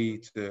I'm ready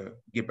to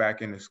get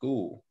back into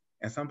school.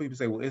 And some people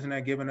say, well, isn't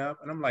that giving up?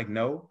 And I'm like,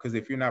 no, because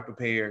if you're not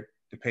prepared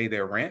to pay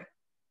their rent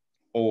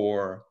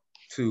or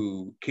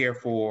to care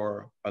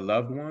for a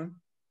loved one,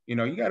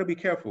 you got to be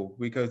careful,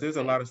 because there's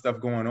a lot of stuff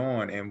going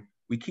on, and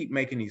we keep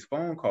making these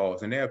phone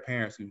calls, and there are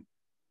parents who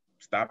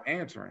stop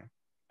answering,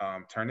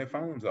 turn their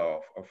phones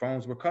off, or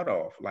phones were cut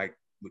off. Like,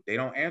 they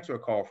don't answer a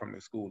call from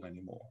the school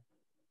anymore.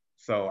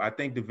 So I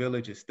think the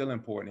village is still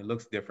important. It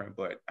looks different,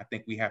 but I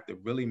think we have to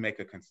really make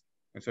a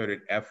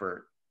concerted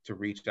effort to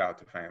reach out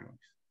to families.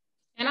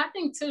 And I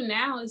think too,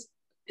 now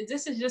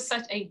this is just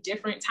such a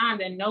different time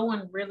that no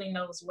one really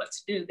knows what to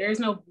do. There's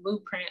no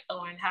blueprint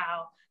on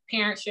how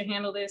parents should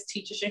handle this,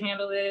 teachers should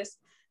handle this.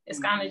 It's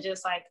kind of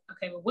just like,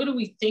 okay, well, what do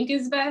we think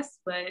is best?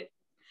 But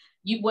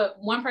what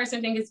one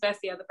person thinks is best,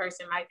 the other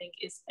person might think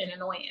is an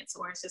annoyance,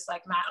 or it's just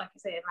like I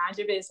said, mind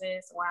your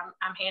business, or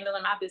I'm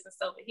handling my business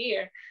over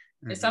here.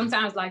 And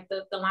sometimes like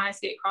the lines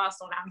get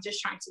crossed on, I'm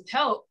just trying to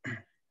help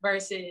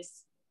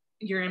versus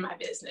you're in my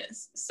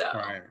business. So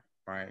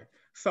right.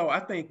 So I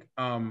think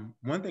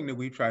one thing that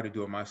we try to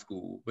do at my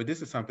school, but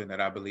this is something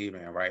that I believe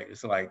in, right?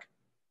 It's like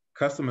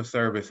customer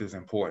service is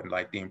important.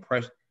 Like the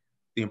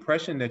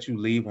impression that you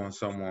leave on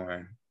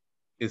someone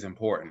is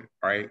important,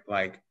 right?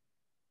 Like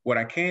what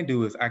I can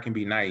do is I can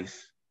be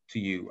nice to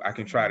you. I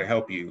can try to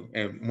help you.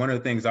 And one of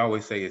the things I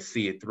always say is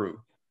see it through.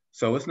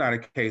 So it's not a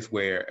case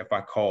where if I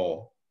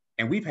call,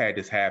 and we've had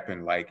this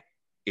happen, like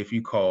if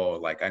you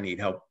call, like I need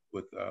help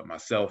with my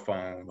cell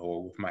phone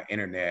or with my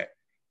internet,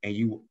 and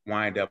you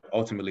wind up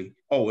ultimately,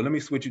 oh, well, let me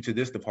switch you to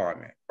this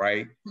department,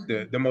 right?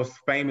 The most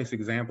famous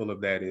example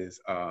of that is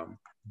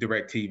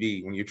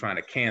DirecTV, when you're trying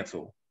to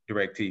cancel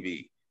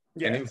DirecTV.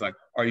 Yeah. And it was like,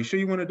 are you sure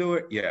you want to do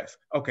it? Yes.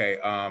 Okay.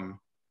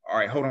 All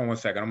right, hold on one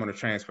second. I'm going to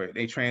transfer it.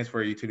 They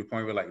transfer you to the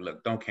point where like,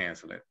 look, don't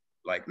cancel it.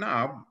 Like,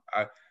 no,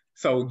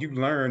 so you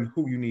learn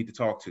who you need to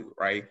talk to,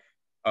 right?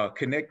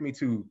 Connect me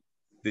to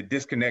the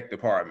disconnect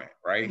department,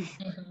 right?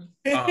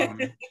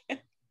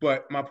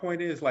 But my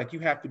point is, like, you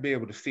have to be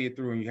able to see it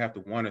through, and you have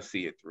to want to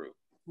see it through.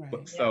 Right.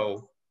 But,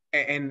 so,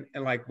 and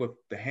like with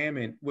the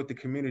Hammond, with the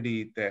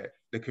communities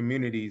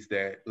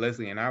that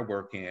Leslie and I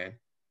work in,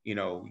 you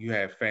know, you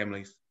have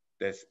families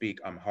that speak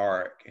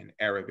Amharic and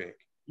Arabic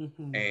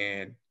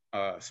and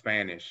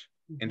Spanish.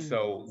 And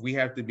so we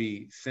have to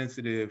be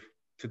sensitive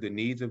to the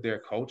needs of their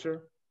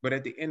culture. But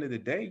at the end of the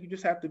day, you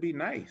just have to be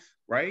nice,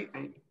 right?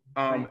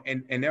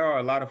 And there are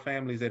a lot of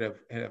families that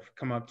have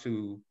come up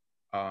to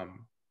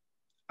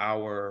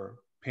our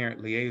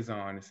parent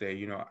liaison and say,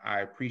 you know,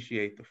 I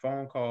appreciate the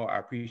phone call. I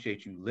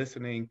appreciate you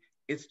listening.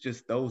 It's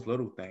just those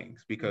little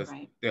things, because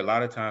there are a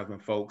lot of times when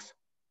folks,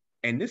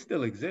 and this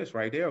still exists,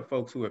 right? There are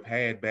folks who have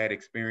had bad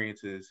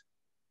experiences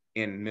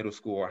in middle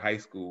school or high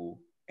school,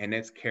 and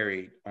that's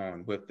carried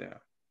on with them.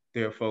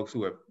 There are folks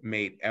who have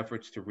made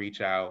efforts to reach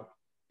out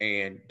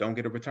and don't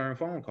get a return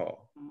phone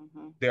call.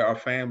 There are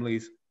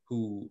families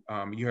who,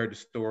 you heard the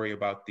story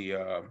about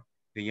the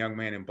young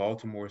man in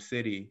Baltimore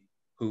City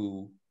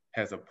who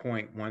has a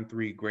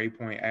 0.13 grade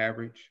point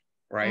average,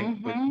 right?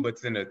 But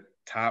it's in the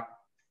top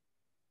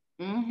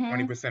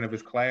 20% of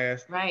his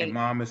class. Right. And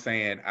mom is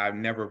saying, I've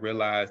never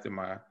realized that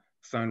my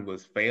son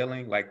was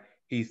failing. Like,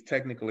 he's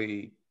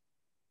technically,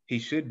 he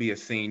should be a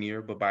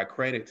senior, but by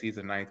credits, he's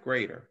a 9th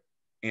grader.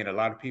 And a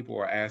lot of people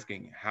are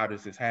asking, how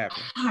does this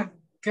happen? Oh,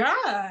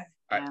 God.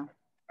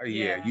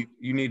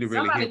 You need to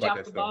really hear about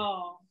that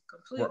stuff.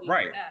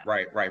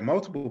 Right.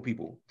 Multiple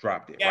people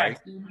dropped it, right?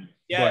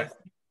 But,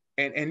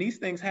 and these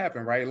things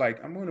happen, right?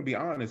 Like, I'm going to be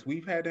honest,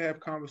 we've had to have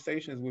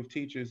conversations with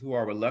teachers who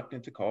are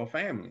reluctant to call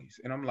families.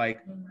 And I'm like,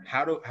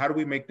 how do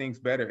we make things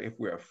better if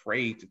we're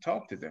afraid to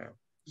talk to them?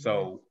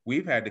 So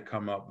we've had to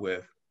come up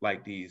with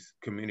like these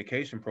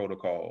communication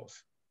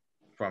protocols,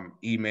 from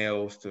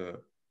emails to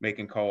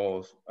making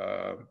calls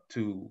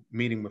to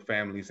meeting with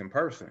families in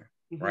person,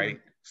 right?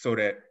 So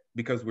that,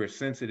 because we're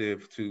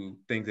sensitive to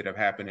things that have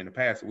happened in the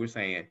past, we're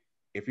saying,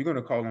 if you're going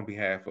to call on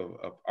behalf of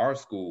our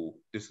school,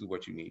 this is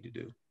what you need to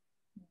do.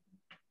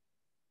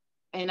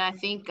 And I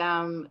think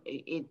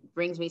it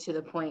brings me to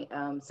the point,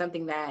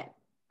 something that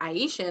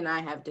Aisha and I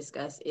have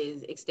discussed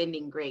is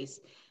extending grace,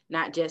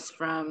 not just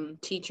from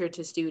teacher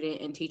to student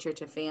and teacher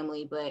to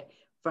family, but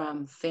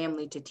from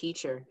family to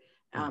teacher.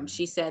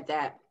 She said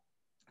that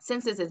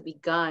since this has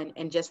begun,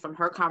 and just from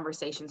her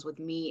conversations with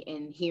me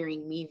and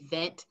hearing me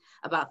vent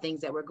about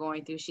things that we're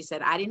going through, she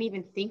said, I didn't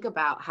even think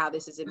about how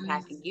this is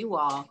impacting you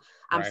all.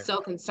 I'm so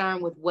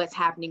concerned with what's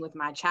happening with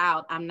my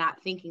child. I'm not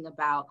thinking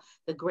about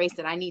the grace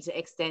that I need to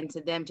extend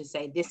to them to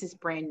say, this is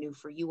brand new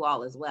for you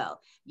all as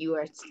well. You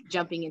are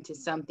jumping into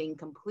something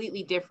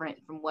completely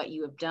different from what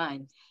you have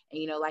done.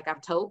 And, you know, like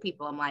I've told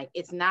people, I'm like,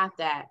 it's not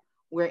that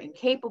we're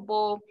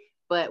incapable,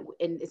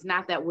 and it's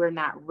not that we're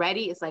not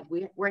ready. It's like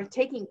we're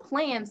taking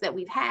plans that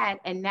we've had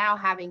and now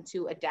having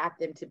to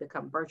adapt them to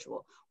become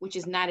virtual, which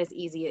is not as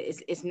easy.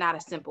 It's not a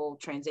simple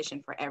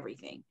transition for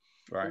everything.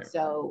 Right. And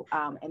so,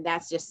 and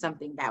that's just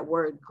something, that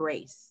word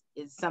grace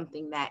is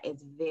something that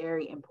is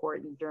very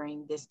important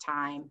during this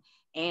time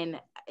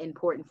and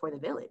important for the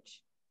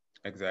village.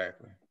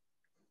 Exactly.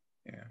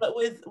 Yeah. But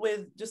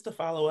with just to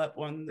follow up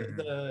on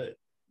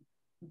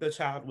the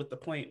child with the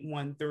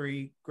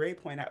 0.13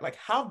 grade point out, like,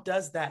 how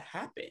does that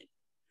happen?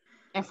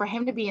 And for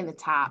him to be in the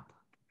top.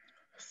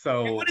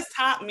 So, and what does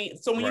top mean?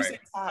 So when you say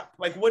top,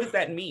 like, what does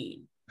that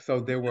mean?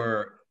 So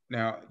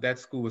now that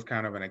school was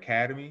kind of an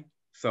academy.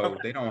 So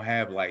they don't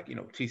have, like, you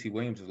know, TC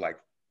Williams is like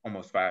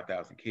almost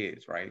 5,000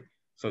 kids, right?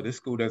 So this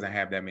school doesn't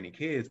have that many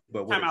kids,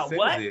 but what it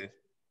says is,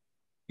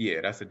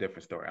 yeah, that's a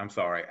different story. I'm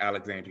sorry,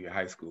 Alexandria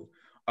High School.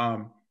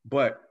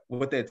 But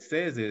what that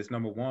says is,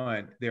 number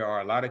one, there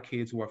are a lot of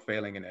kids who are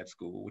failing in that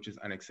school, which is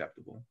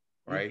unacceptable,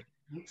 right?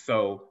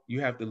 So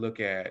you have to look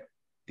at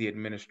the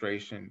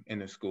administration in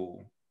the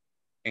school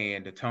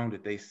and the tone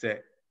that they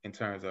set in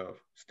terms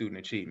of student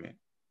achievement.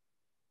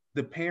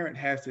 The parent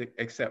has to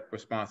accept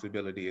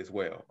responsibility as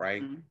well,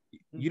 right?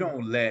 You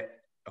don't let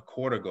a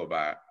quarter go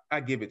by. I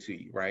give it to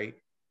you, right?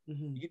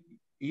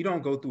 You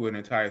don't go through an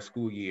entire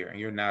school year and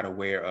you're not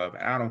aware of,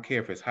 and I don't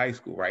care if it's high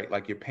school, right?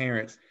 Like, your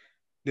parents,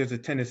 there's a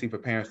tendency for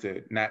parents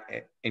to not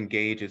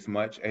engage as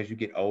much as you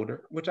get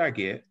older, which I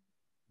get,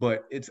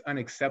 but it's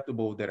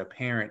unacceptable that a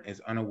parent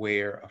is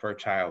unaware of her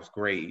child's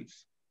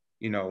grades,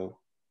 you know,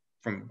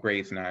 from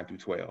grades 9 through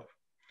 12.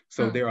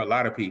 So there are a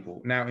lot of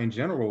people. Now, in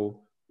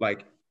general,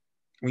 like,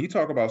 when you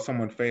talk about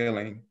someone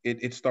failing,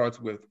 it starts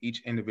with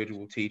each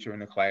individual teacher in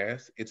the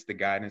class. It's the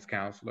guidance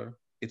counselor,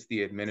 it's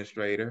the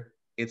administrator,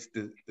 it's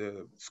the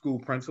school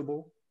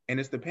principal, and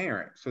it's the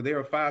parent. So there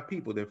are 5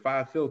 people, there are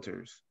 5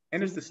 filters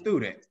and it's the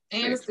student.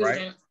 And the Six, right?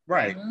 student.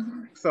 Right.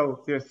 Mhm.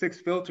 So there's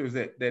 6 filters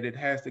that it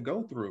has to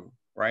go through,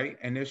 right?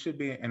 And there should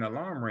be an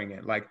alarm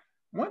ringing. Like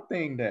one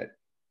thing that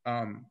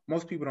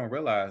most people don't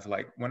realize,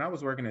 like when I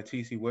was working at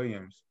TC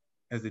Williams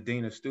as the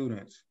dean of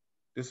students,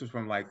 this was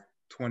from like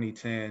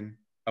 2010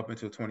 up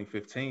until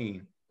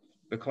 2015.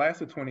 The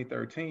class of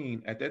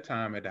 2013 at that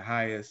time had the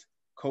highest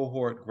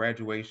cohort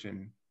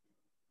graduation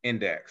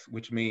index,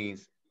 which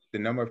means the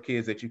number of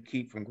kids that you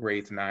keep from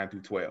grades 9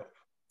 through 12,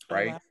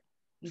 right? wow.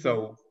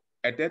 So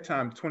at that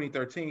time,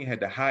 2013 had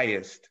the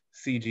highest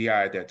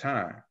CGI at that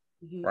time,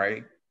 Mhm.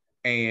 right?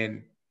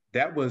 And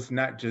that was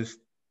not just,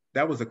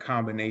 that was a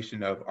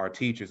combination of our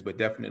teachers, but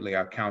definitely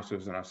our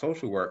counselors and our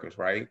social workers,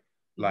 right?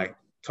 Like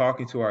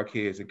talking to our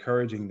kids,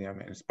 encouraging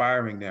them,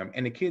 inspiring them,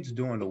 and the kids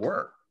doing the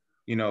work.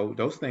 You know,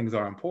 those things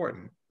are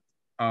important.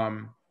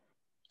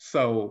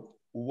 So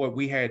what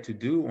we had to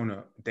do on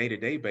a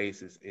day-to-day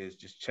basis is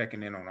just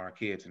checking in on our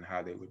kids and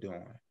how they were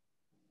doing.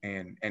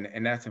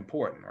 And that's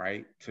important,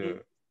 right?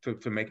 To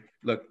make,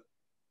 look,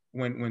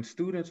 when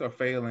students are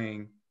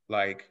failing,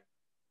 like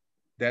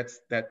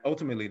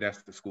ultimately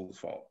that's the school's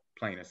fault,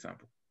 plain and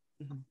simple.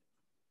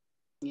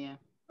 Yeah.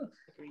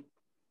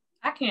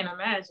 I can't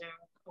imagine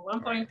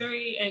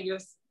 1.3 and you're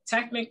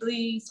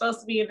technically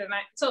supposed to be in the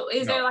night. So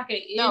is there like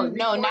a No,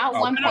 not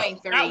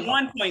 1.3. Not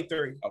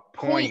 1.3. A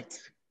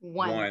point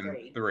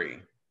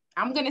 1.13.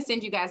 I'm gonna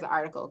send you guys the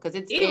article because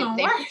it's even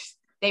worse.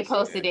 They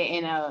posted it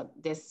in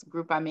this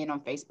group I'm in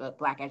on Facebook,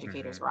 Black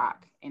Educators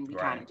Rock, and we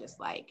kind of just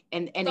like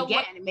and So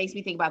again, it makes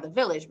me think about the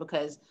village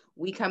because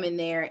we come in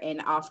there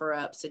and offer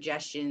up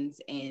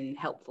suggestions and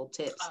helpful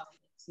tips.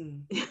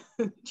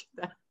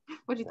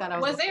 What you thought I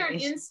was? Was there an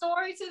end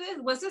story to this?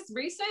 Was this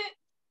recent?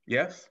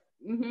 Yes.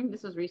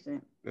 This was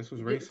recent. This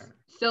was recent.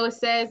 So it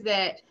says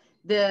that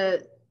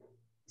the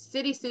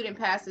city student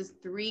passes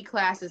 3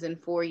 classes in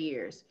 4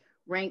 years,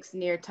 ranks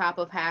near top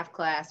of half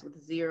class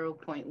with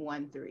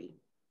 0.13.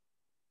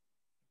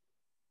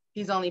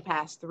 He's only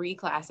passed 3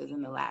 classes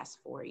in the last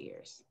 4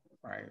 years.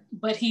 Right.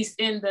 But he's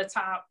in the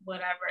top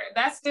whatever.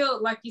 That's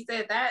still, like you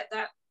said, that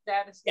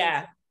is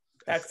still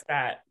that's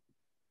that.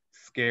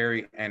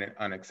 Scary and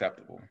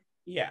unacceptable.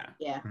 Yeah.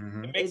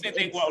 Mm-hmm. It makes me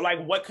think, well,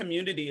 like what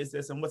community is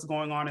this and what's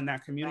going on in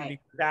that community?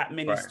 That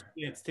many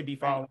students to be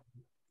following.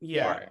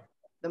 Yeah. Right.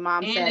 The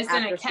mom said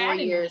after 4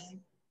 years,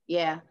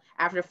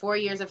 after 4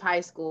 years of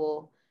high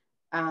school,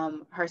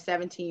 her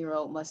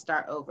 17-year-old must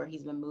start over.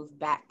 He's been moved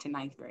back to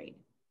 9th grade.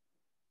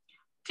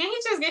 Can he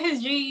just get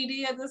his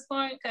GED at this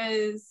point?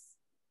 Because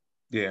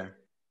yeah,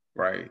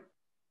 right.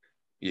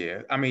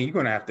 Yeah, I mean, you're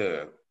gonna have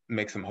to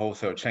make some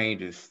wholesale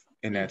changes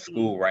in that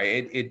school,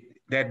 right? It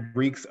that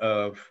reeks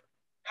of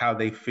how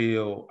they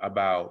feel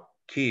about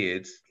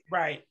kids,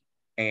 right,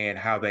 and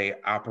how they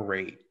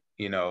operate.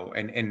 You know,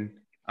 and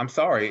I'm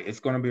sorry, it's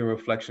going to be a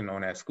reflection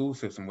on that school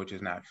system, which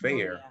is not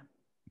fair.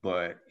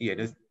 But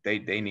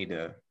they need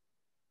to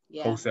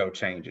wholesale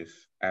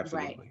changes.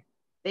 Absolutely. Right.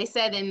 They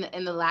said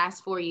in the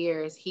last 4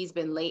 years, he's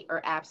been late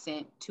or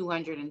absent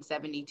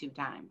 272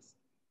 times.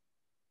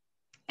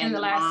 In the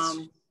last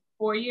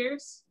 4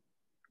 years?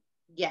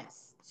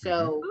 Yes.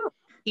 So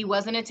he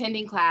wasn't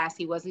attending class.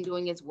 He wasn't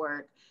doing his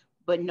work,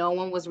 but no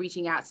one was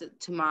reaching out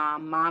to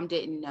mom. Mom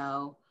didn't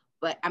know.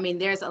 But I mean,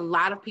 there's a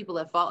lot of people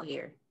at fault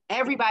here.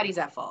 Everybody's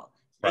at fault.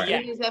 Right.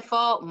 Students at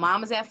fault.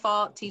 Mom is at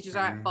fault. Teachers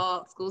are at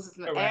fault. School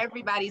system.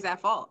 Everybody's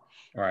at fault.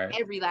 Right.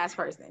 Every last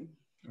person.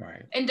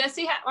 Right. And does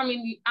he have, I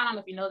mean, I don't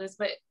know if you know this,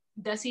 but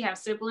does he have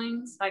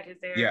siblings? Like, is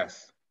there?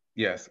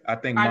 Yes. I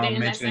think mom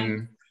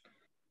mentioned,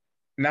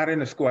 not in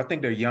the school, I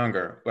think they're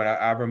younger, but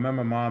I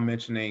remember mom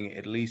mentioning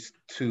at least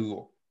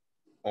 2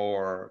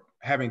 or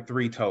having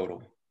 3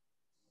 total.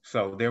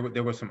 So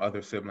there were some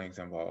other siblings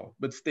involved,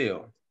 but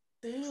still.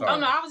 Oh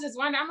no, I was just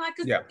wondering. I'm like,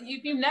 because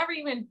you've never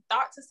even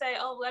thought to say,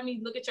 oh, let me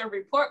look at your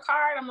report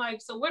card. I'm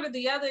like, so what are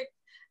the other,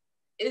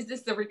 is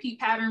this the repeat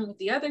pattern with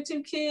the other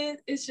 2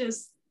 kids? It's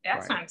just,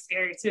 that's kind of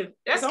scary too.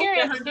 That's scary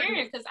as a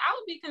parent because I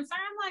would be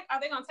concerned, like, are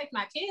they gonna take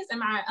my kids?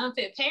 Am I an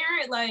unfit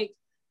parent? Like,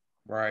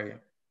 right.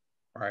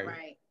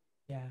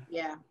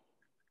 Yeah.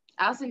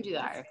 I'll send you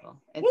the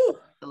article. It's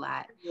a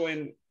lot.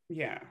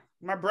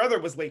 My brother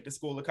was late to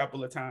school a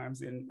couple of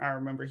times, and I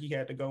remember he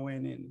had to go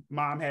in, and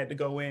mom had to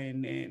go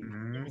in,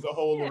 and it was a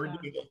whole ordeal.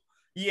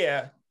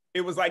 Yeah,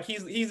 it was like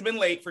he's been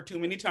late for too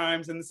many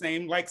times in the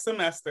same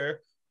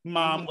semester.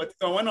 Mom, what's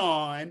going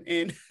on?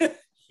 And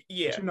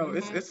yeah, but,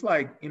 it's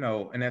like,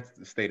 and that's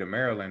the state of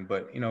Maryland,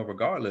 but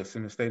regardless,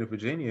 in the state of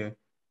Virginia,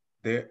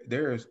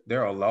 there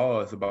are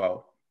laws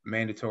about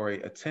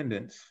mandatory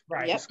attendance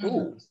to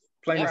school,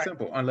 plain and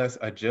simple. Unless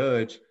a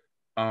judge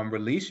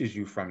releases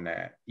you from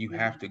that, you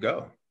have to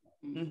go.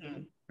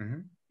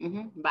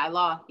 By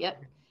law.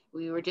 Yep.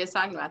 We were just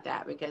talking about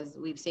that because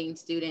we've seen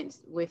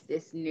students with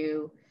this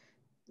new,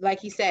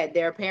 like you said,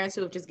 there are parents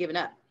who have just given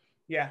up.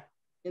 Yeah.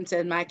 And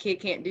said, my kid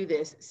can't do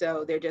this,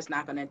 so they're just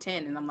not going to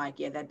attend. And I'm like,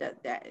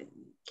 that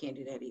can't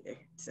do that either.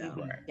 So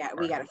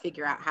we got to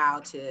figure out how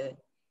to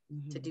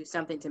do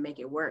something to make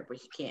it work,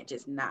 but you can't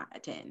just not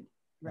attend.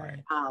 Right.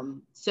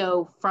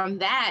 So from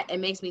that, it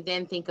makes me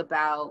then think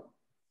about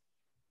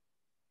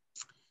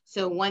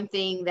So one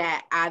thing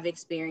that I've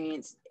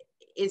experienced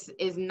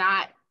is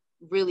not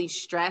really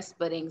stress,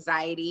 but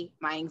anxiety.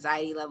 My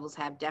anxiety levels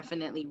have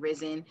definitely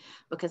risen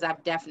because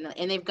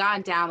and they've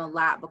gone down a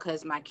lot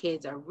because my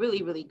kids are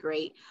really, really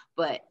great.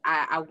 But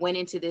I went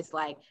into this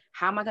like,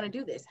 how am I going to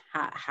do this?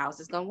 How's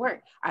this going to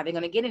work? Are they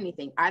going to get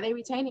anything? Are they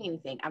retaining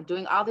anything? I'm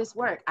doing all this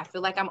work. I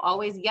feel like I'm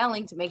always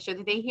yelling to make sure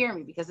that they hear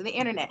me because of the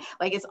internet.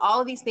 Like, it's all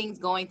of these things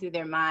going through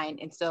their mind.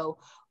 And so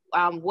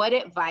what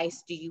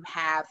advice do you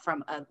have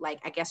from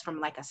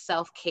from a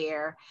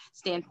self-care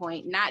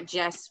standpoint, not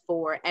just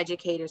for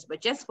educators,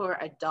 but just for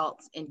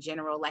adults in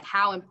general? Like,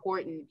 how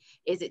important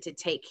is it to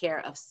take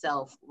care of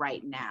self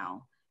right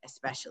now,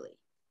 especially?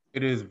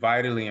 It is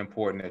vitally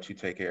important that you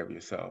take care of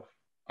yourself.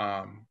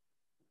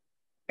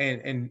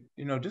 And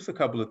just a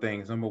couple of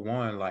things. Number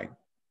one, like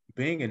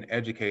being an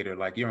educator,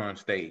 like you're on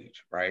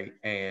stage, right?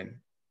 And,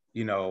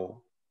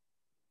 to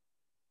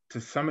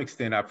some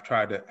extent, I've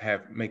tried to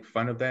make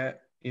fun of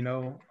that,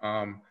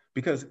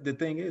 because the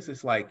thing is,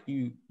 it's like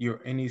you're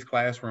in these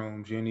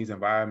classrooms, you're in these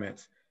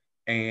environments,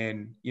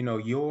 and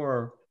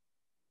it's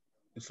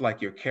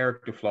like your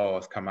character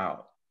flaws come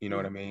out. You know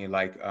what I mean?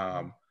 Like,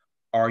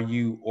 are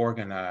you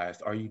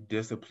organized? Are you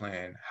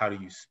disciplined? How do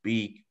you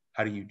speak?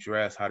 How do you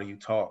dress? How do you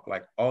talk?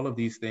 Like, all of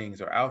these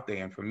things are out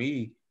there. And for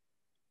me,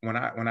 when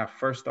I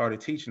first started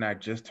teaching, I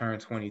just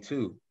turned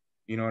 22.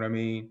 You know what I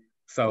mean?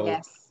 So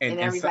yes, and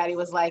everybody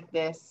was like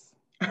this.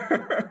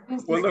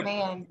 Well, look,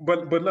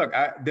 but look,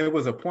 there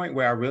was a point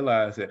where I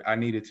realized that I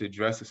needed to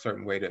dress a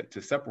certain way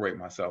to separate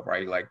myself,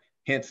 right? Like,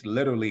 hence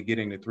literally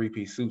getting the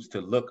 3-piece suits to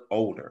look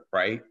older,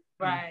 right?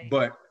 Right.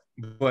 But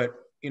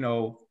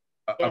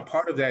a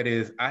part of that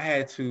is I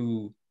had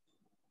to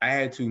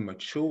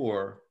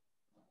mature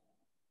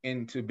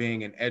into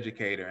being an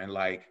educator, and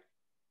like,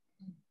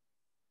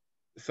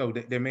 so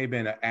there may have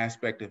been an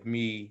aspect of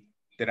me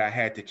that I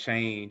had to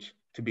change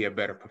to be a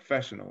better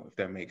professional, if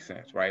that makes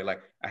sense, right?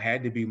 Like, I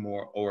had to be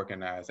more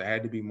organized. I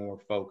had to be more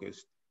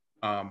focused.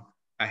 I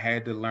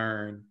had to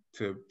learn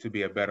to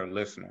be a better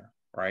listener,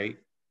 right?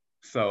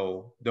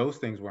 So those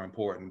things were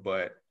important.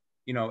 But,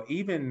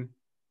 even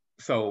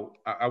so,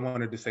 I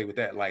wanted to say with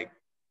that, like,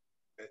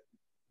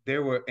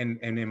 there were, and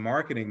in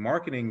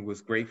marketing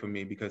was great for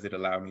me because it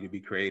allowed me to be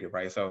creative,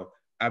 right? So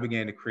I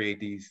began to create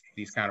these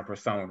kind of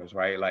personas,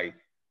 right? Like,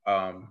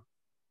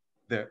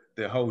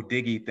 the whole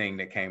Diggy thing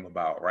that came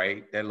about,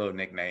 right? That little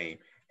nickname.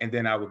 And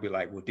then I would be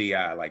like, well,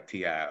 DI, like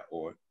TI,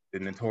 or the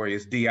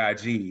notorious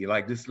DIG,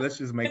 like, let's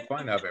just make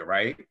fun of it,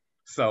 right?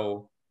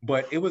 So,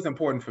 but it was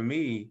important for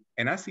me.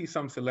 And I see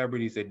some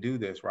celebrities that do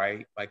this,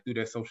 right? Like, through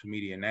their social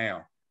media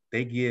now,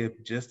 they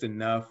give just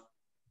enough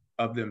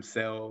of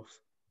themselves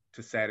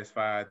to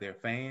satisfy their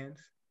fans,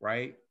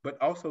 right?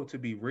 But also to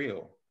be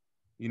real,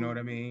 you know what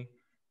I mean?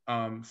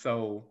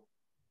 So,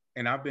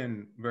 and I've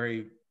been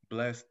very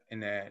blessed in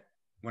that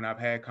when I've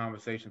had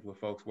conversations with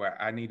folks where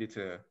I needed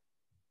to,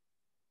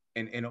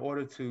 in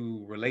order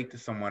to relate to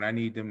someone, I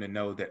need them to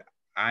know that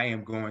I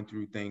am going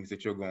through things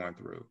that you're going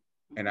through.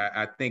 And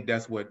I think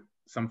that's what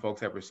some folks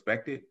have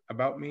respected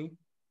about me,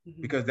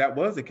 because that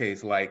was the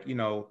case. Like,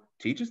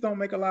 teachers don't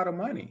make a lot of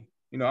money.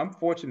 I'm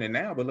fortunate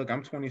now, but look,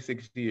 I'm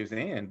 26 years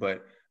in,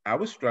 but I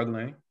was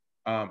struggling.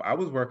 I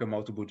was working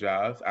multiple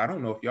jobs. I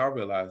don't know if y'all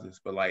realize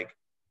this, but like,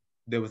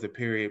 there was a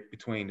period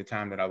between the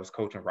time that I was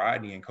coaching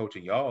Rodney and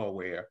coaching y'all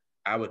where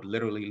I would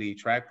literally leave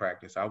track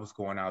practice. I was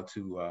going out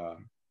to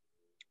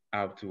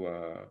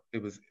it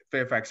was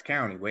Fairfax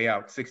County, way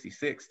out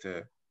 66,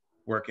 to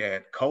work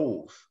at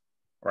Kohl's,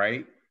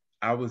 right?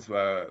 I was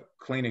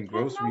cleaning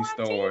grocery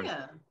stores.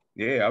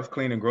 Yeah, I was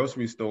cleaning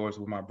grocery stores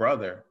with my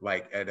brother,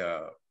 like at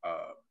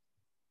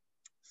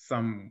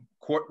some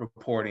court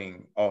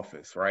reporting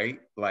office, right?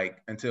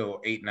 Like,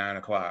 until 8, 9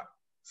 o'clock.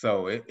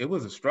 So it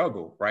was a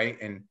struggle, right?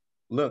 And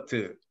look,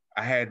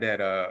 I had that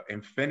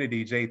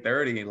Infiniti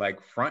J30, like,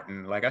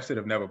 fronting, like, I should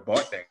have never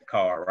bought that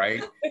car,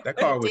 right? That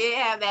car was. did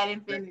have that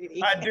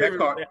Infiniti.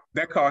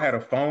 That car had a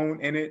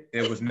phone in it.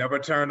 It was never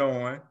turned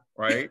on,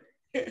 right?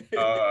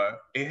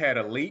 It had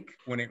a leak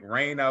when it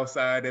rained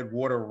outside. That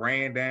water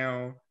ran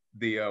down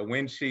the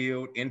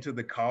windshield into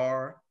the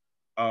car.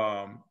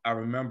 I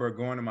remember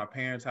going to my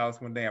parents'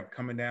 house one day. I'm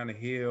coming down the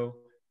hill,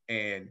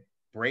 and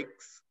brake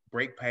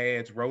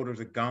pads, rotors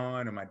are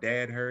gone, and my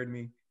dad heard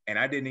me. And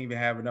I didn't even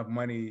have enough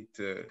money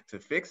to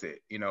fix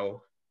it.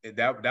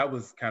 That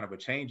was kind of a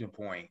changing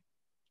point.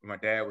 I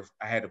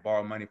had to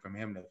borrow money from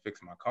him to fix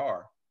my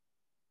car.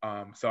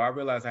 So I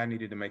realized I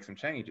needed to make some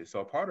changes. So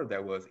a part of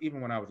that was,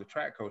 even when I was a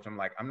track coach, I'm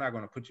like, I'm not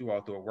going to put you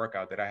all through a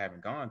workout that I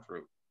haven't gone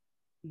through.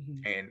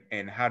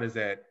 And how does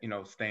that,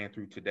 stand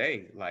through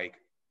today? Like,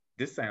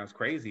 this sounds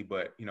crazy,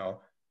 but,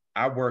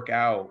 I work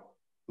out,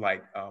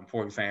 like,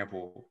 for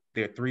example,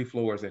 there are 3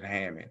 floors at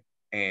Hammond.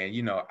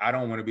 And, I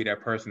don't want to be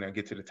that person that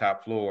get to the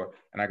top floor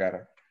and I got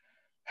to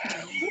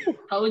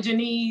hold your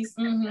knees.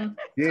 Hold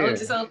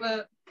yourself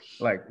up.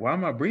 Like, why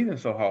am I breathing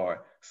so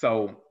hard?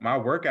 So my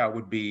workout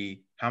would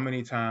be, how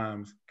many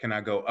times can I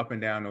go up and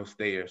down those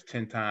stairs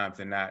 10 times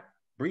and not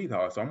breathe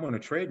hard? So I'm on a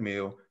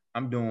treadmill,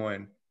 I'm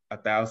doing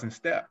 1,000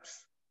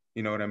 steps.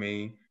 You know what I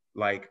mean?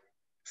 Like,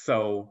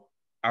 So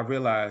I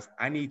realized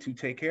I need to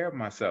take care of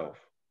myself.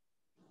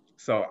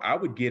 So I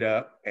would get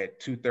up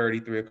at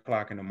 2:30, 3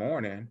 o'clock in the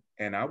morning,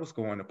 and I was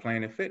going to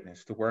Planet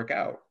Fitness to work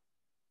out,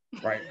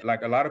 right?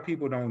 Like a lot of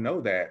people don't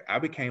know that. I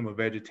became a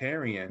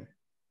vegetarian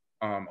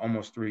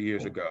almost 3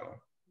 years ago.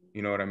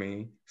 You know what I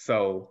mean?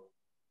 So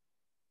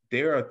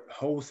there are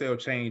wholesale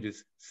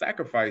changes,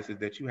 sacrifices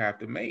that you have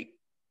to make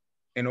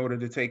in order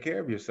to take care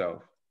of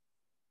yourself.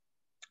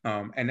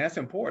 And that's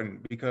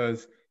important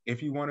because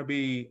if you want to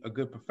be a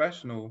good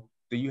professional,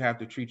 then you have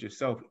to treat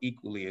yourself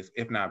equally as,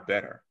 if not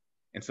better.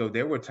 And so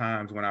there were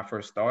times when I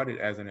first started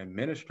as an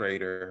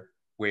administrator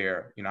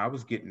where, I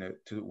was getting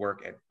to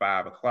work at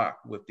 5 o'clock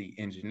with the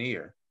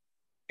engineer.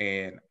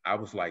 And I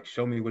was like,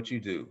 show me what you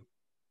do.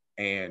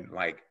 And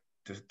like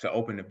to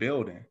open the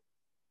building.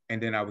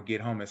 And then I would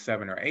get home at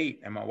 7 or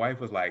 8. And my wife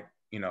was like,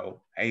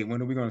 hey,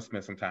 when are we going to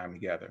spend some time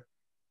together?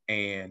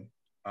 And,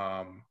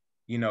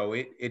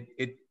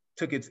 it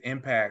took its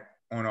impact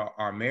on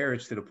our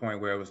marriage to the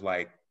point where it was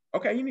like,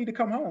 okay, you need to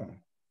come home.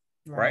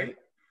 Right.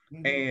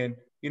 Mm-hmm. And,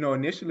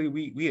 initially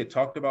we had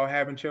talked about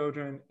having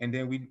children, and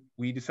then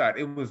we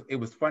decided it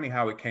was funny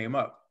how it came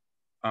up.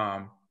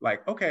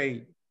 Like,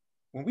 okay,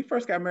 when we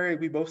first got married,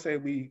 we both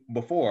said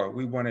before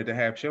we wanted to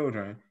have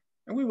children,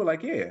 and we were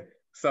like, yeah.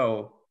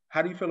 So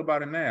how do you feel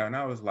about it now? And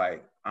I was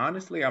like,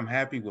 honestly, I'm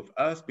happy with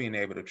us being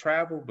able to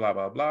travel, blah,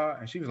 blah, blah.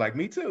 And she was like,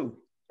 me too.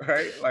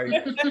 Right. Like,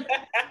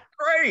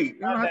 great.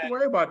 You don't have to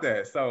worry about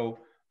that. So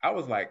I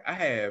was like, I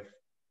have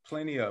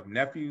plenty of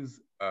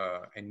nephews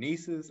and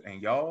nieces and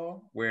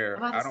y'all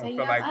where I don't feel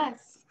like,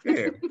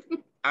 yeah,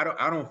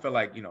 I don't feel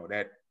like,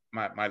 that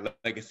my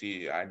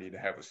legacy, I need to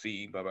have a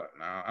seed, blah, blah.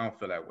 No, I don't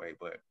feel that way.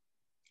 But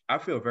I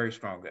feel very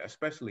strongly,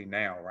 especially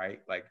now, right?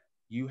 Like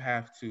you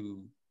have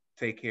to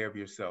take care of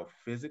yourself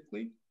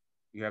physically.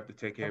 You have to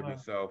take care of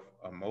yourself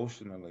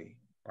emotionally,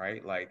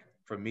 right? Like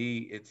for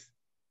me, it's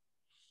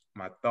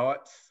my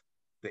thoughts,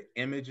 the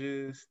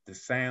images, the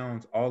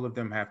sounds, all of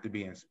them have to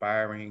be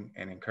inspiring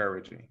and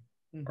encouraging,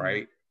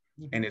 right?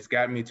 Mm-hmm. And it's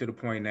gotten me to the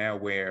point now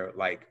where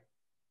like,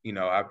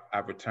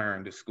 I've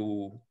returned to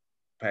school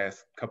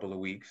past couple of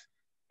weeks,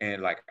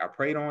 and like I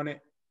prayed on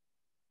it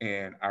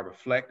and I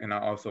reflect and I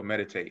also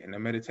meditate. And the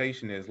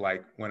meditation is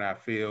like when I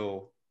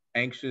feel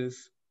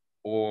anxious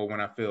or when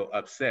I feel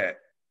upset,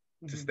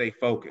 to stay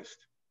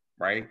focused,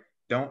 right?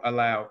 Don't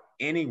allow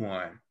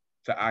anyone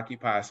to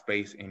occupy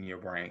space in your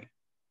brain,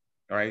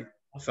 right?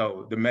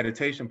 So the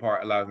meditation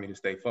part allows me to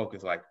stay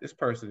focused. Like this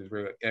person is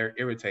really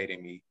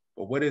irritating me,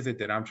 but what is it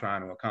that I'm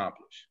trying to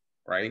accomplish,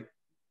 right?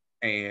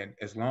 And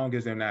as long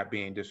as they're not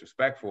being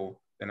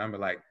disrespectful, then I'm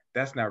like,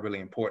 that's not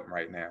really important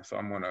right now. So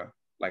I'm gonna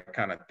like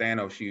kind of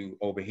Thanos you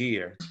over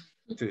here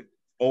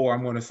or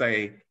I'm gonna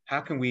say,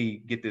 how can we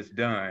get this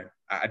done?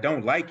 I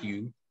don't like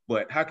you,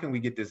 but how can we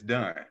get this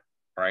done?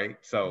 Right.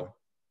 So,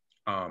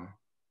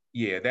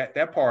 yeah,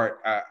 that part,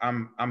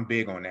 I'm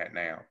big on that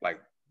now, like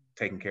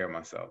taking care of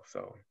myself.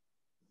 So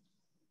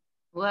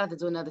we'll have to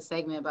do another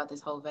segment about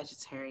this whole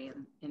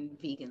vegetarian and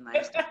vegan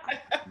lifestyle.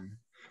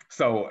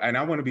 So, and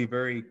I want to be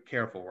very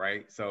careful,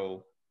 right?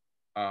 So,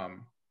 I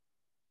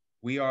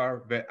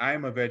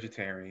am a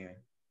vegetarian,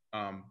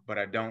 but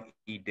I don't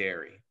eat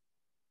dairy,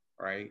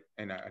 right?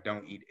 And I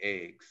don't eat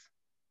eggs.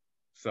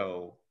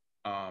 So,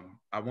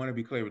 I want to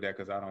be clear with that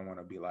because I don't want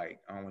to be like,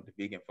 I don't want the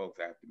vegan folks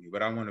after me,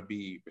 but I want to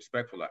be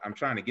respectful. I'm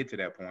trying to get to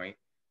that point,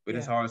 but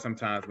it's hard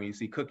sometimes when you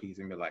see cookies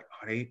and you're like,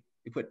 oh, they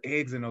put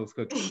eggs in those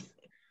cookies.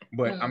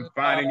 But I'm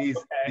finding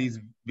these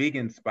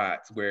vegan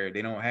spots where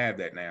they don't have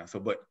that now. So,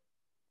 but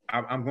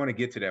I'm going to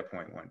get to that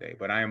point one day,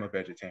 but I am a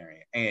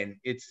vegetarian and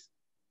it's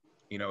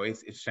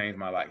changed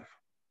my life.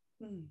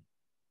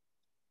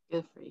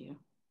 Good for you.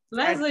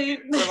 Leslie.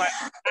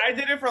 I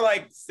did it for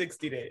like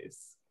 60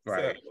 days.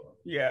 Right. So,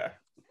 yeah.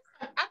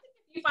 I think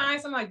if you find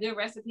some like good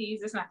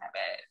recipes, it's not that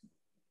bad.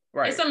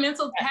 Right. It's a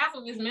mental, half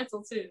of it's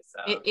mental too. So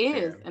it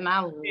is. Yeah. And I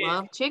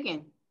love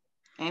chicken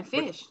and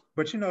fish.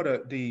 But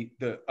the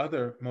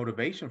other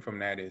motivation from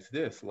that is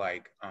this,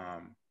 like,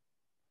 I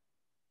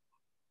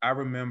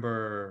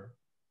remember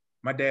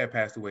my dad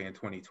passed away in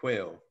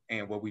 2012.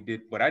 And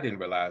what I didn't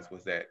realize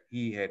was that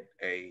he had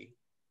a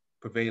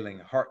prevailing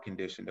heart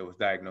condition that was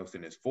diagnosed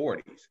in his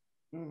 40s.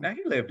 Now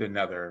he lived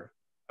another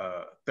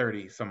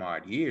 30 some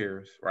odd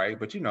years, right?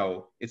 But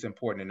it's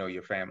important to know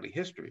your family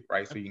history,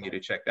 right? So you can get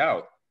it checked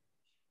out.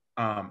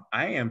 I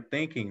am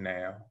thinking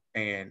now,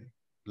 and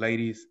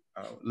ladies,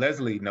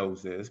 Leslie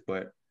knows this,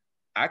 but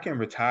I can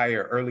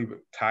early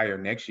retire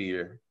next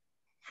year,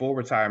 full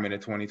retirement in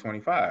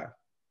 2025.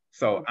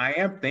 So I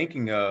am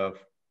thinking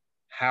of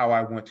how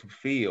I want to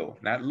feel,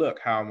 not look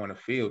how I want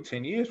to feel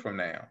 10 years from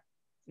now.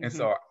 And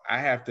so I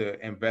have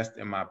to invest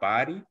in my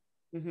body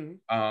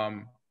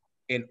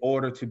in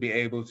order to be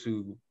able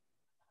to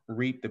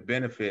reap the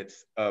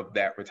benefits of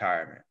that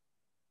retirement.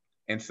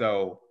 And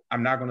so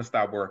I'm not going to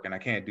stop working. I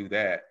can't do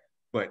that.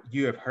 But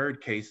you have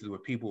heard cases where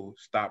people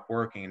stop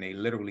working and they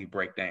literally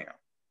break down,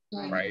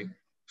 right?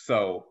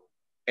 So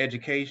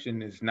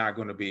education is not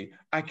going to be,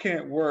 I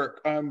can't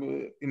work.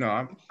 I'm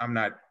not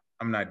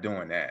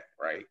doing that,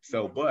 right?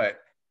 So, but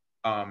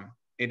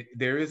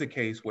there is a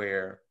case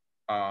where,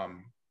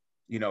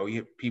 you know, you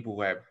have people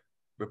who have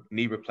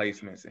knee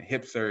replacements and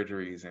hip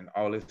surgeries and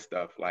all this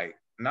stuff. Like,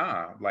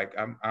 nah, like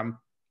I'm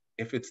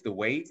if it's the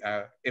weight,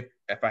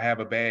 if I have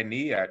a bad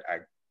knee, I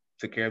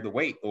took care of the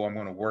weight, or I'm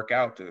going to work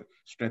out to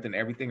strengthen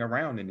everything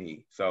around the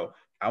knee. So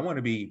I want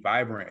to be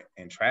vibrant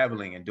and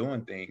traveling and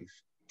doing things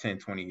 10,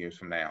 20 years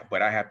from now,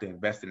 but I have to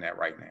invest in that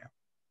right now.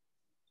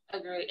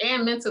 Agreed.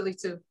 And mentally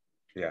too.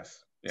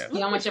 Yes. Yes. You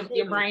don't want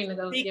your brain to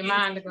go, your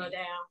mind to go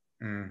down.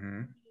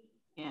 Mm-hmm.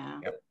 Yeah.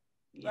 Yep.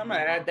 I'm gonna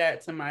add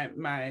that to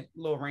my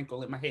little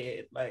wrinkle in my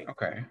head. Like,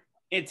 okay,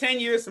 in 10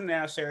 years from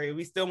now, Sherry,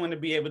 we still want to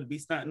be able to be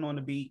stunting on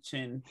the beach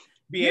and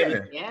be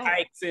able to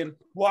hikes and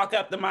walk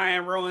up the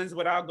Mayan ruins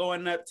without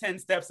going up 10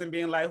 steps and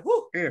being like,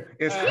 whoo. Yeah,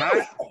 it's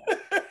hot.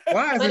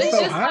 Why is it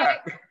so hot?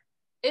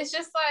 It's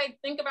just like,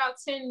 think about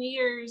 10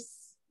 years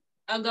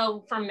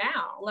ago from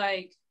now,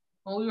 like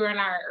when we were in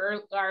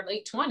our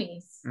late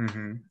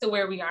 20s to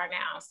where we are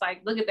now. It's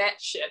like, look at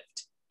that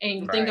shift.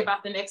 And you think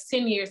about the next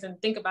 10 years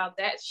and think about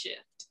that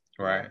shift.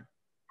 Right.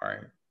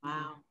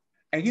 Wow.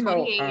 And you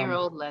know,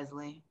 28-year-old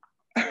Leslie.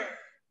 I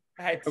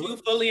had 2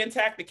 fully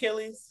intact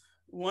Achilles.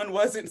 One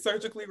wasn't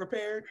surgically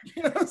repaired.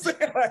 You know what I'm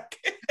saying? Like,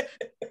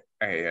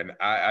 hey, and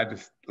I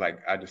just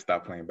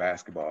stopped playing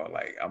basketball.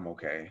 Like, I'm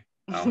okay.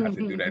 I don't have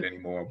to do that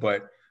anymore.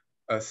 But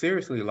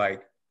seriously,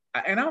 like,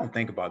 and I don't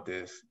think about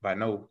this by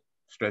no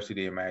stretch of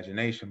the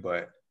imagination,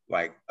 but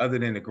like, other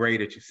than the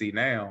grade that you see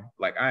now,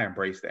 like, I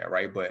embrace that,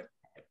 right? But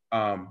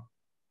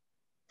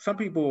some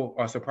people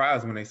are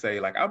surprised when they say,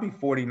 like, I'll be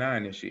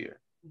 49 this year.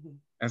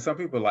 And some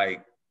people are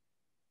like,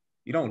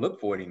 you don't look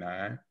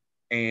 49.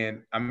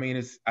 And I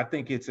mean, I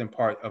think it's in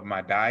part of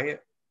my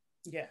diet.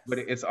 Yes. But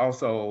it's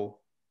also,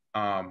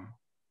 I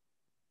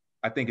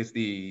think it's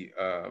the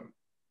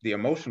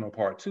emotional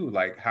part too,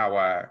 like how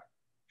I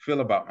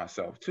feel about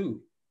myself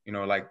too. You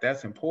know, like,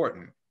 that's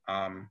important.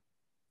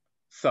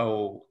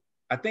 So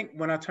I think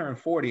when I turned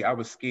 40, I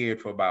was scared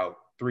for about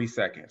 3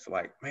 seconds.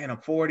 Like, man, I'm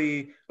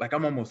 40, like,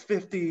 I'm almost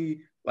 50.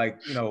 Like,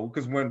 you know,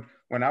 because when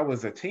I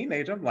was a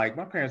teenager, I'm like,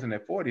 my parents in their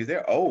 40s,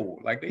 they're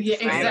old. Like, they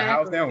just stay in the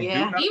house, they don't do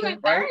nothing. Even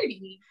 30.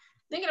 Right?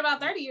 Thinking about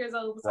 30 years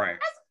old. Right.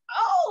 That's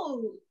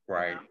old.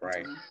 Right.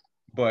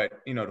 But,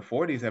 you know, the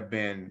 40s have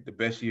been the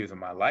best years of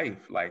my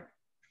life, like,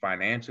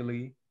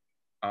 financially,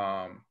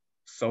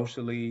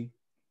 socially,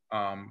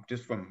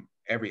 just from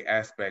every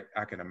aspect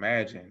I can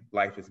imagine.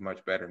 Life is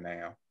much better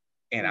now.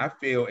 And I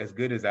feel as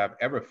good as I've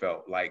ever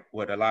felt. Like,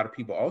 what a lot of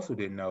people also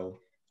didn't know,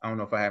 I don't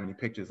know if I have any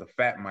pictures of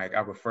Fat Mike. I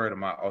refer to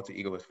my alter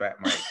ego as Fat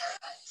Mike.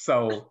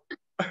 So,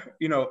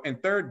 you know, in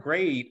 3rd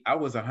grade, I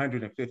was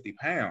 150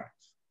 pounds,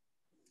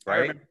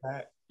 right?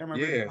 I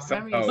remember that. Yeah.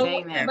 So,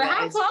 but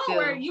how tall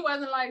were you?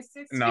 Wasn't like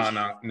 6 feet? No.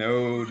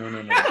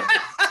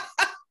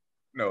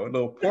 No, a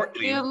little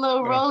portly. You're a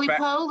little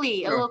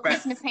roly-poly, a little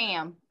Christmas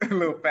ham. A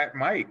little Fat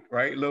Mike,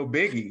 right? A little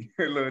Biggie,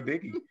 a little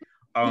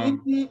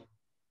Diggy.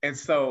 And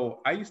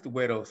so I used to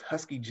wear those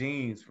husky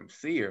jeans from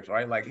Sears,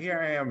 right? Like, here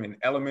I am in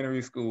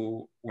elementary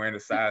school wearing a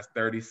size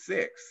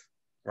 36,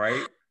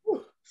 right?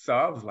 So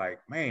I was like,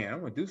 man, I'm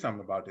gonna do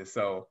something about this.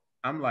 So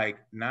I'm like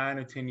 9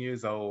 or 10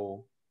 years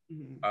old.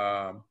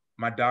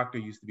 My doctor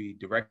used to be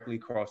directly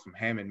across from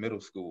Hammond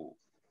Middle School.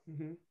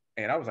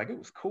 And I was like, it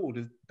was cool.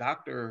 This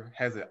doctor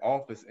has an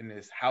office in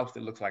this house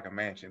that looks like a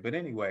mansion. But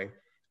anyway,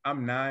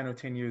 I'm 9 or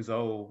 10 years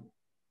old,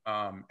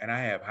 and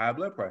I have high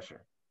blood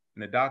pressure.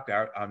 And the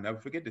doctor, I'll never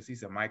forget this. He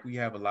said, Michael, you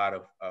have a lot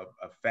of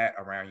fat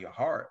around your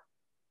heart,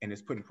 and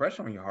it's putting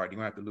pressure on your heart. You're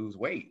gonna have to lose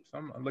weight. So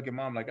I'm looking at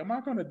Mom like, am I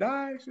gonna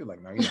die? She's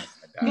like, no, you're not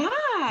gonna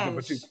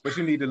die. But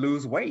you need to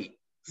lose weight.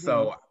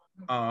 So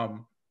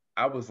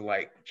I was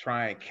like,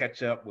 try and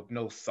catch up with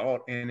no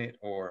salt in it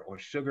or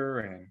sugar.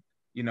 And,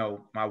 you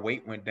know, my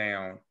weight went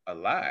down a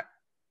lot.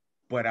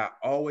 But I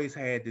always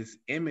had this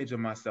image of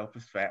myself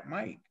as Fat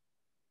Mike,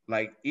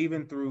 like,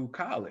 even through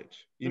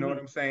college. You know what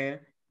I'm saying?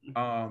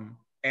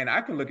 And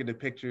I can look at the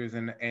pictures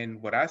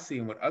and what I see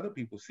and what other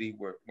people see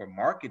were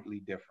markedly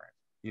different.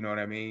 You know what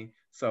I mean?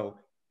 So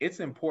it's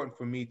important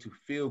for me to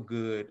feel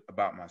good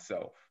about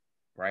myself,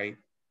 right?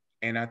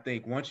 And I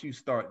think once you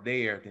start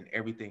there, then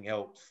everything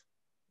else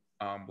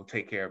will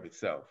take care of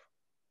itself.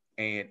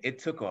 And it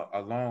took a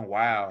long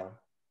while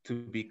to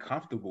be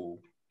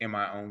comfortable in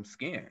my own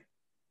skin.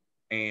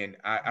 And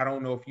I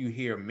don't know if you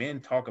hear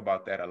men talk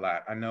about that a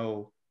lot. I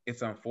know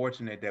it's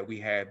unfortunate that we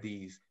have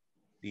these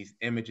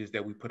images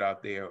that we put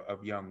out there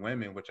of young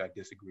women, which I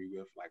disagree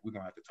with. Like, we're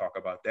gonna have to talk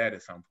about that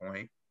at some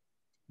point.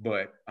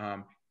 But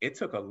it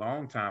took a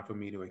long time for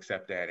me to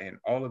accept that. And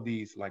all of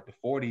these, like, the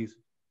 40s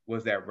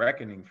was that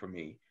reckoning for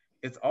me.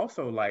 It's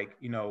also like,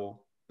 you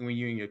know, when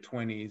you're in your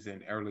 20s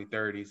and early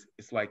 30s,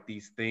 it's like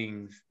these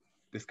things,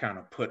 this kind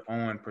of put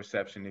on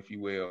perception, if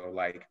you will,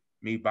 like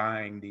me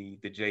buying the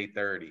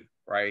J30,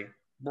 right?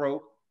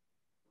 Broke.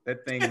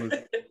 That thing was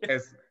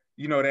as,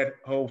 you know, that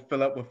whole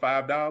fill up with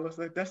 $5,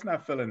 like, that's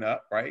not filling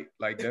up, right?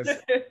 Like,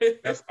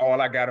 that's all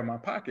I got in my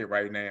pocket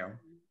right now.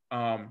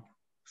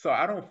 So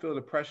I don't feel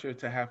the pressure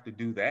to have to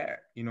do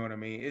that. You know what I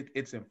mean?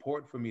 It's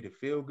important for me to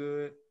feel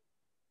good.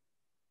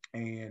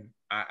 And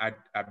I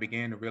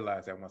began to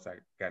realize that once I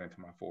got into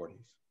my 40s.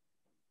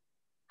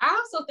 I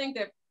also think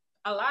that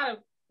a lot of,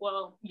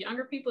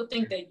 younger people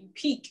think that you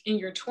peak in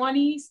your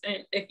 20s. And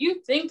if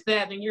you think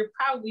that, then you're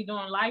probably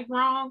doing life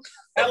wrong.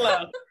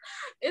 Hello.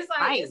 It's like,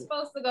 right. It's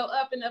supposed to go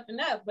up and up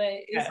and up. But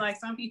it's like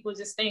some people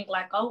just think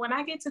like, oh, when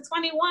I get to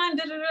 21,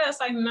 it's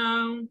like,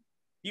 no.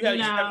 You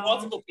have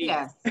multiple peaks.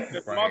 Yes.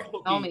 Right.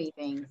 Multiple so many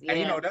things. Yeah. And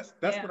you know,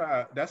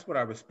 that's what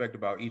I respect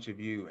about each of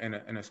you.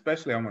 And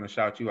especially I want to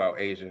shout you out,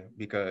 Asia,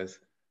 because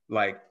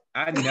like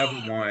I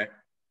never want,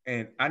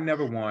 and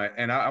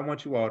I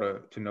want you all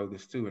to know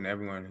this too, and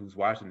everyone who's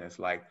watching this,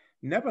 like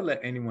never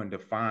let anyone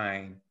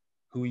define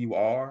who you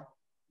are,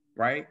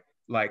 right?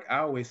 Like I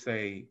always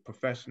say,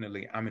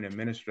 professionally, I'm an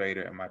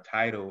administrator and my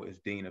title is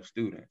Dean of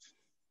Students,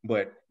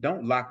 but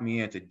don't lock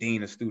me into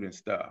Dean of Student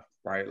stuff,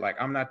 right? Like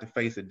I'm not the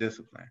face of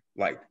discipline.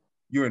 Like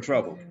you're in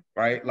trouble,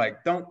 right?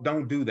 Like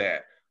don't do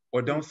that.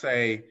 Or don't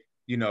say,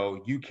 you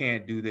know, you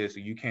can't do this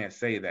or you can't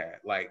say that.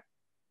 Like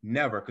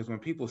never, because when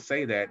people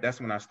say that, that's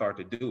when I start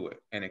to do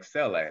it and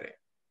excel at it,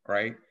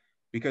 right?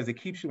 Because it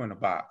keeps you in a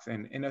box.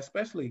 And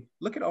especially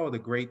look at all the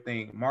great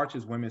things. March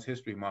is Women's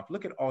History Month.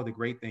 Look at all the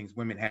great things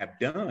women have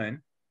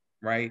done,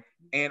 right?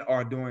 And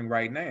are doing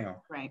right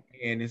now. Right.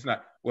 And it's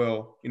not,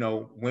 well, you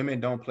know,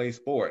 women don't play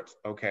sports.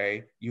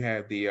 Okay. You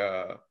have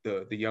the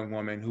young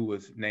woman who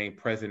was named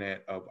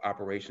president of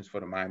operations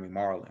for the Miami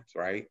Marlins,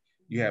 right?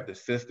 You have the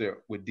sister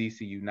with DC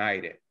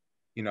United,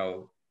 you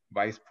know,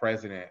 vice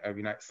president of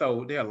United.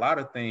 So there are a lot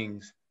of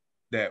things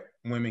that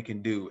women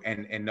can do.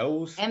 And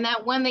those. And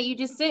that one that you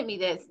just sent me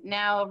that's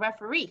now a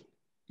referee.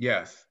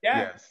 Yes.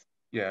 Yeah.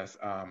 Yes.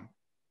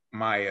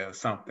 Maya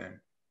something.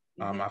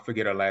 I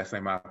forget her last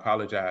name. I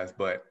apologize.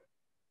 But,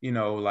 you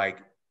know, like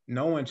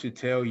no one should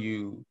tell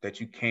you that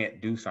you can't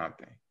do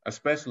something,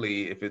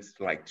 especially if it's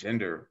like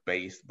gender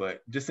based,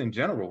 but just in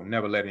general,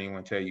 never let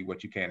anyone tell you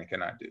what you can and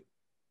cannot do.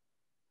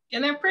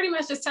 And they're pretty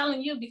much just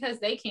telling you because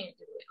they can't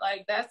do it.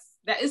 Like that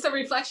is a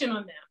reflection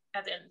on them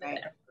at the end of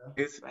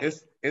the day.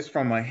 It's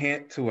from a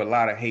hint to a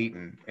lot of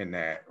hating in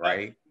that,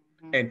 right?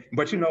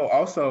 But you know,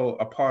 also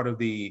a part of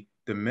the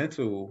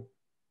mental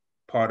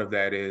part of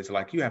that is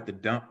like you have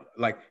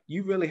to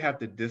you really have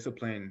to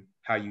discipline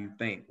how you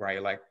think,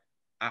 right? Like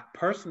I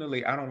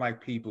don't like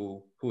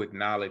people who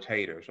acknowledge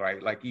haters,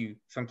 right? Like you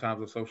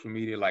sometimes on social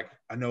media, like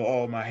I know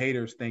all my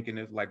haters thinking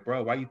it's like,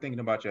 bro, why are you thinking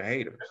about your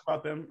haters?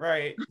 About them,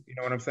 right? You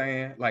know what I'm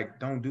saying? Like,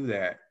 don't do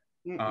that.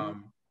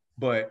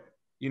 But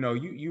you know,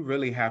 you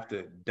really have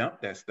to dump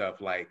that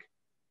stuff. Like,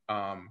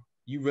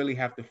 you really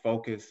have to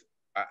focus.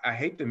 I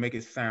hate to make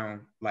it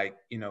sound like,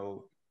 you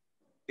know,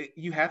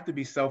 you have to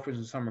be selfish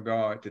in some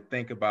regard to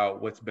think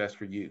about what's best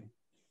for you.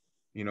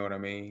 You know what I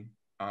mean?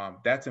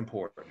 That's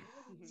important.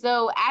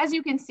 So as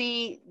you can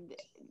see,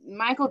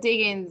 Michael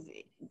Diggins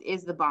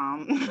is the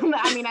bomb.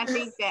 I mean, I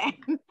think that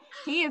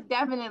he is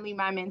definitely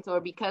my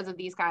mentor because of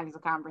these kinds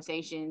of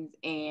conversations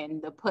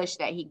and the push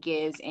that he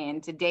gives.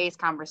 And today's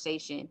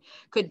conversation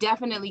could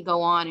definitely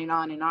go on and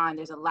on and on.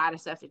 There's a lot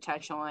of stuff to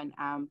touch on,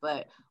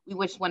 but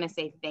we just want to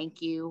say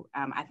thank you.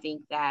 I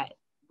think that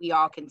we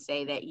all can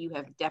say that you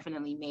have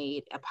definitely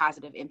made a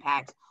positive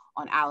impact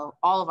on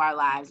all of our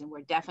lives. And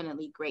we're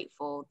definitely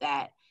grateful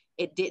that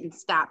it didn't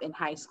stop in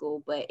high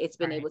school, but it's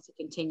been able to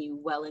continue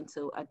well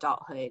into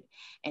adulthood.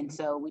 And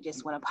so we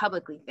just want to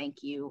publicly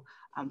thank you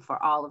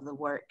for all of the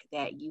work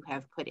that you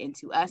have put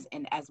into us,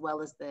 and as well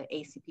as the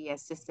ACPS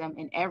system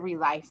and every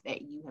life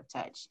that you have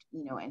touched,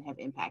 you know, and have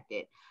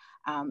impacted.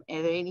 Are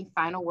there any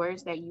final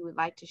words that you would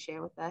like to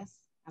share with us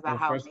about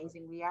how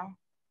amazing we are?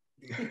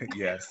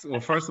 Yes.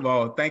 Well, first of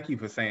all, thank you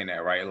for saying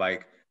that, right?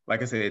 Like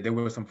I said, there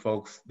was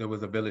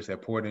a village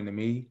that poured into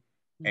me.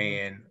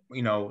 And,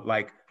 you know,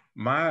 like,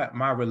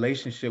 my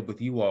relationship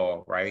with you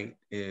all, right,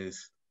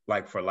 is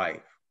like for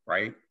life,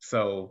 right?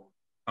 So,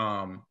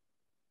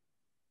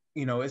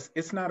 you know,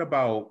 it's not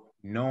about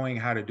knowing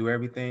how to do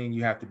everything.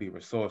 You have to be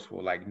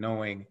resourceful, like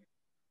knowing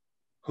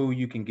who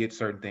you can get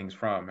certain things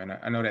from. And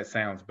I know that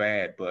sounds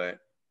bad, but,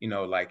 you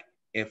know, like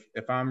if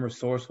I'm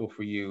resourceful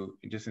for you,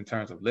 just in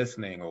terms of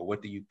listening or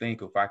what do you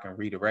think, if I can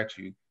redirect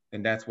you,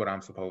 then that's what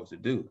I'm supposed to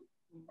do,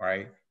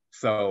 right?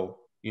 So,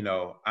 you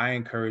know, I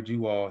encourage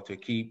you all to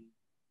keep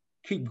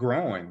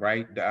growing,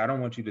 right? I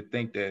don't want you to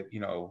think that, you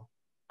know,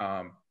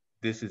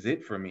 this is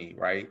it for me,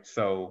 right?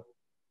 So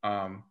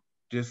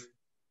just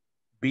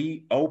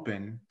be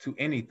open to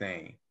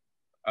anything.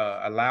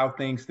 Allow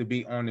things to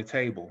be on the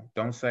table.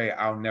 Don't say,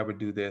 I'll never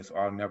do this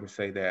or I'll never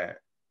say that.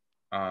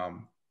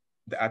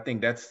 I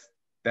think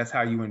that's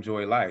how you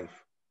enjoy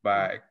life,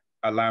 by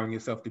allowing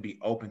yourself to be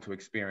open to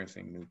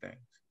experiencing new things.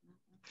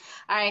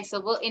 All right,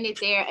 so we'll end it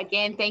there.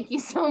 Again, thank you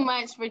so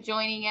much for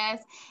joining us.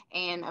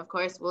 And of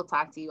course, we'll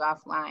talk to you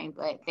offline,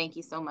 but thank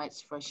you so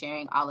much for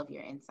sharing all of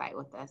your insight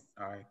with us.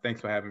 All right, thanks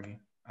for having me.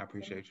 I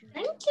appreciate you.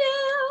 Thank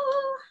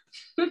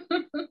you.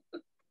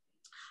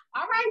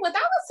 All right, well,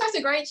 that was such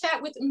a great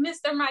chat with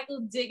Mr. Michael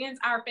Diggins,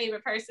 our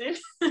favorite person.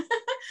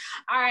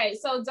 All right,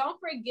 so don't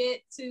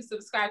forget to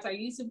subscribe to our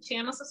YouTube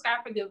channel,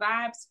 subscribe for Good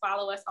Vibes,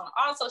 follow us on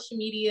all social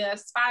media,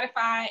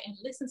 Spotify, and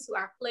listen to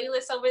our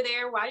playlist over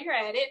there while you're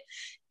at it.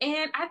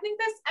 And I think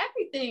that's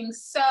everything.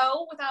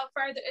 So without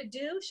further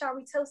ado, shall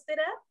we toast it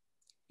up?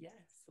 Yes,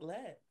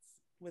 let's.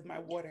 With my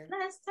water.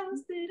 Let's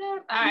toast it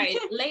up. All right,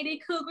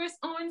 Lady Cougars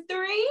on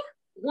 3.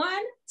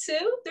 1,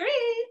 2,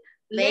 3.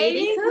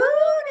 Lady Cougars.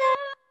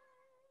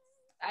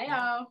 Bye,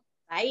 y'all.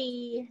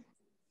 Bye.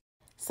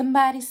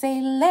 Somebody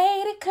say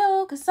Lady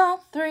Cougars on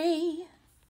 3.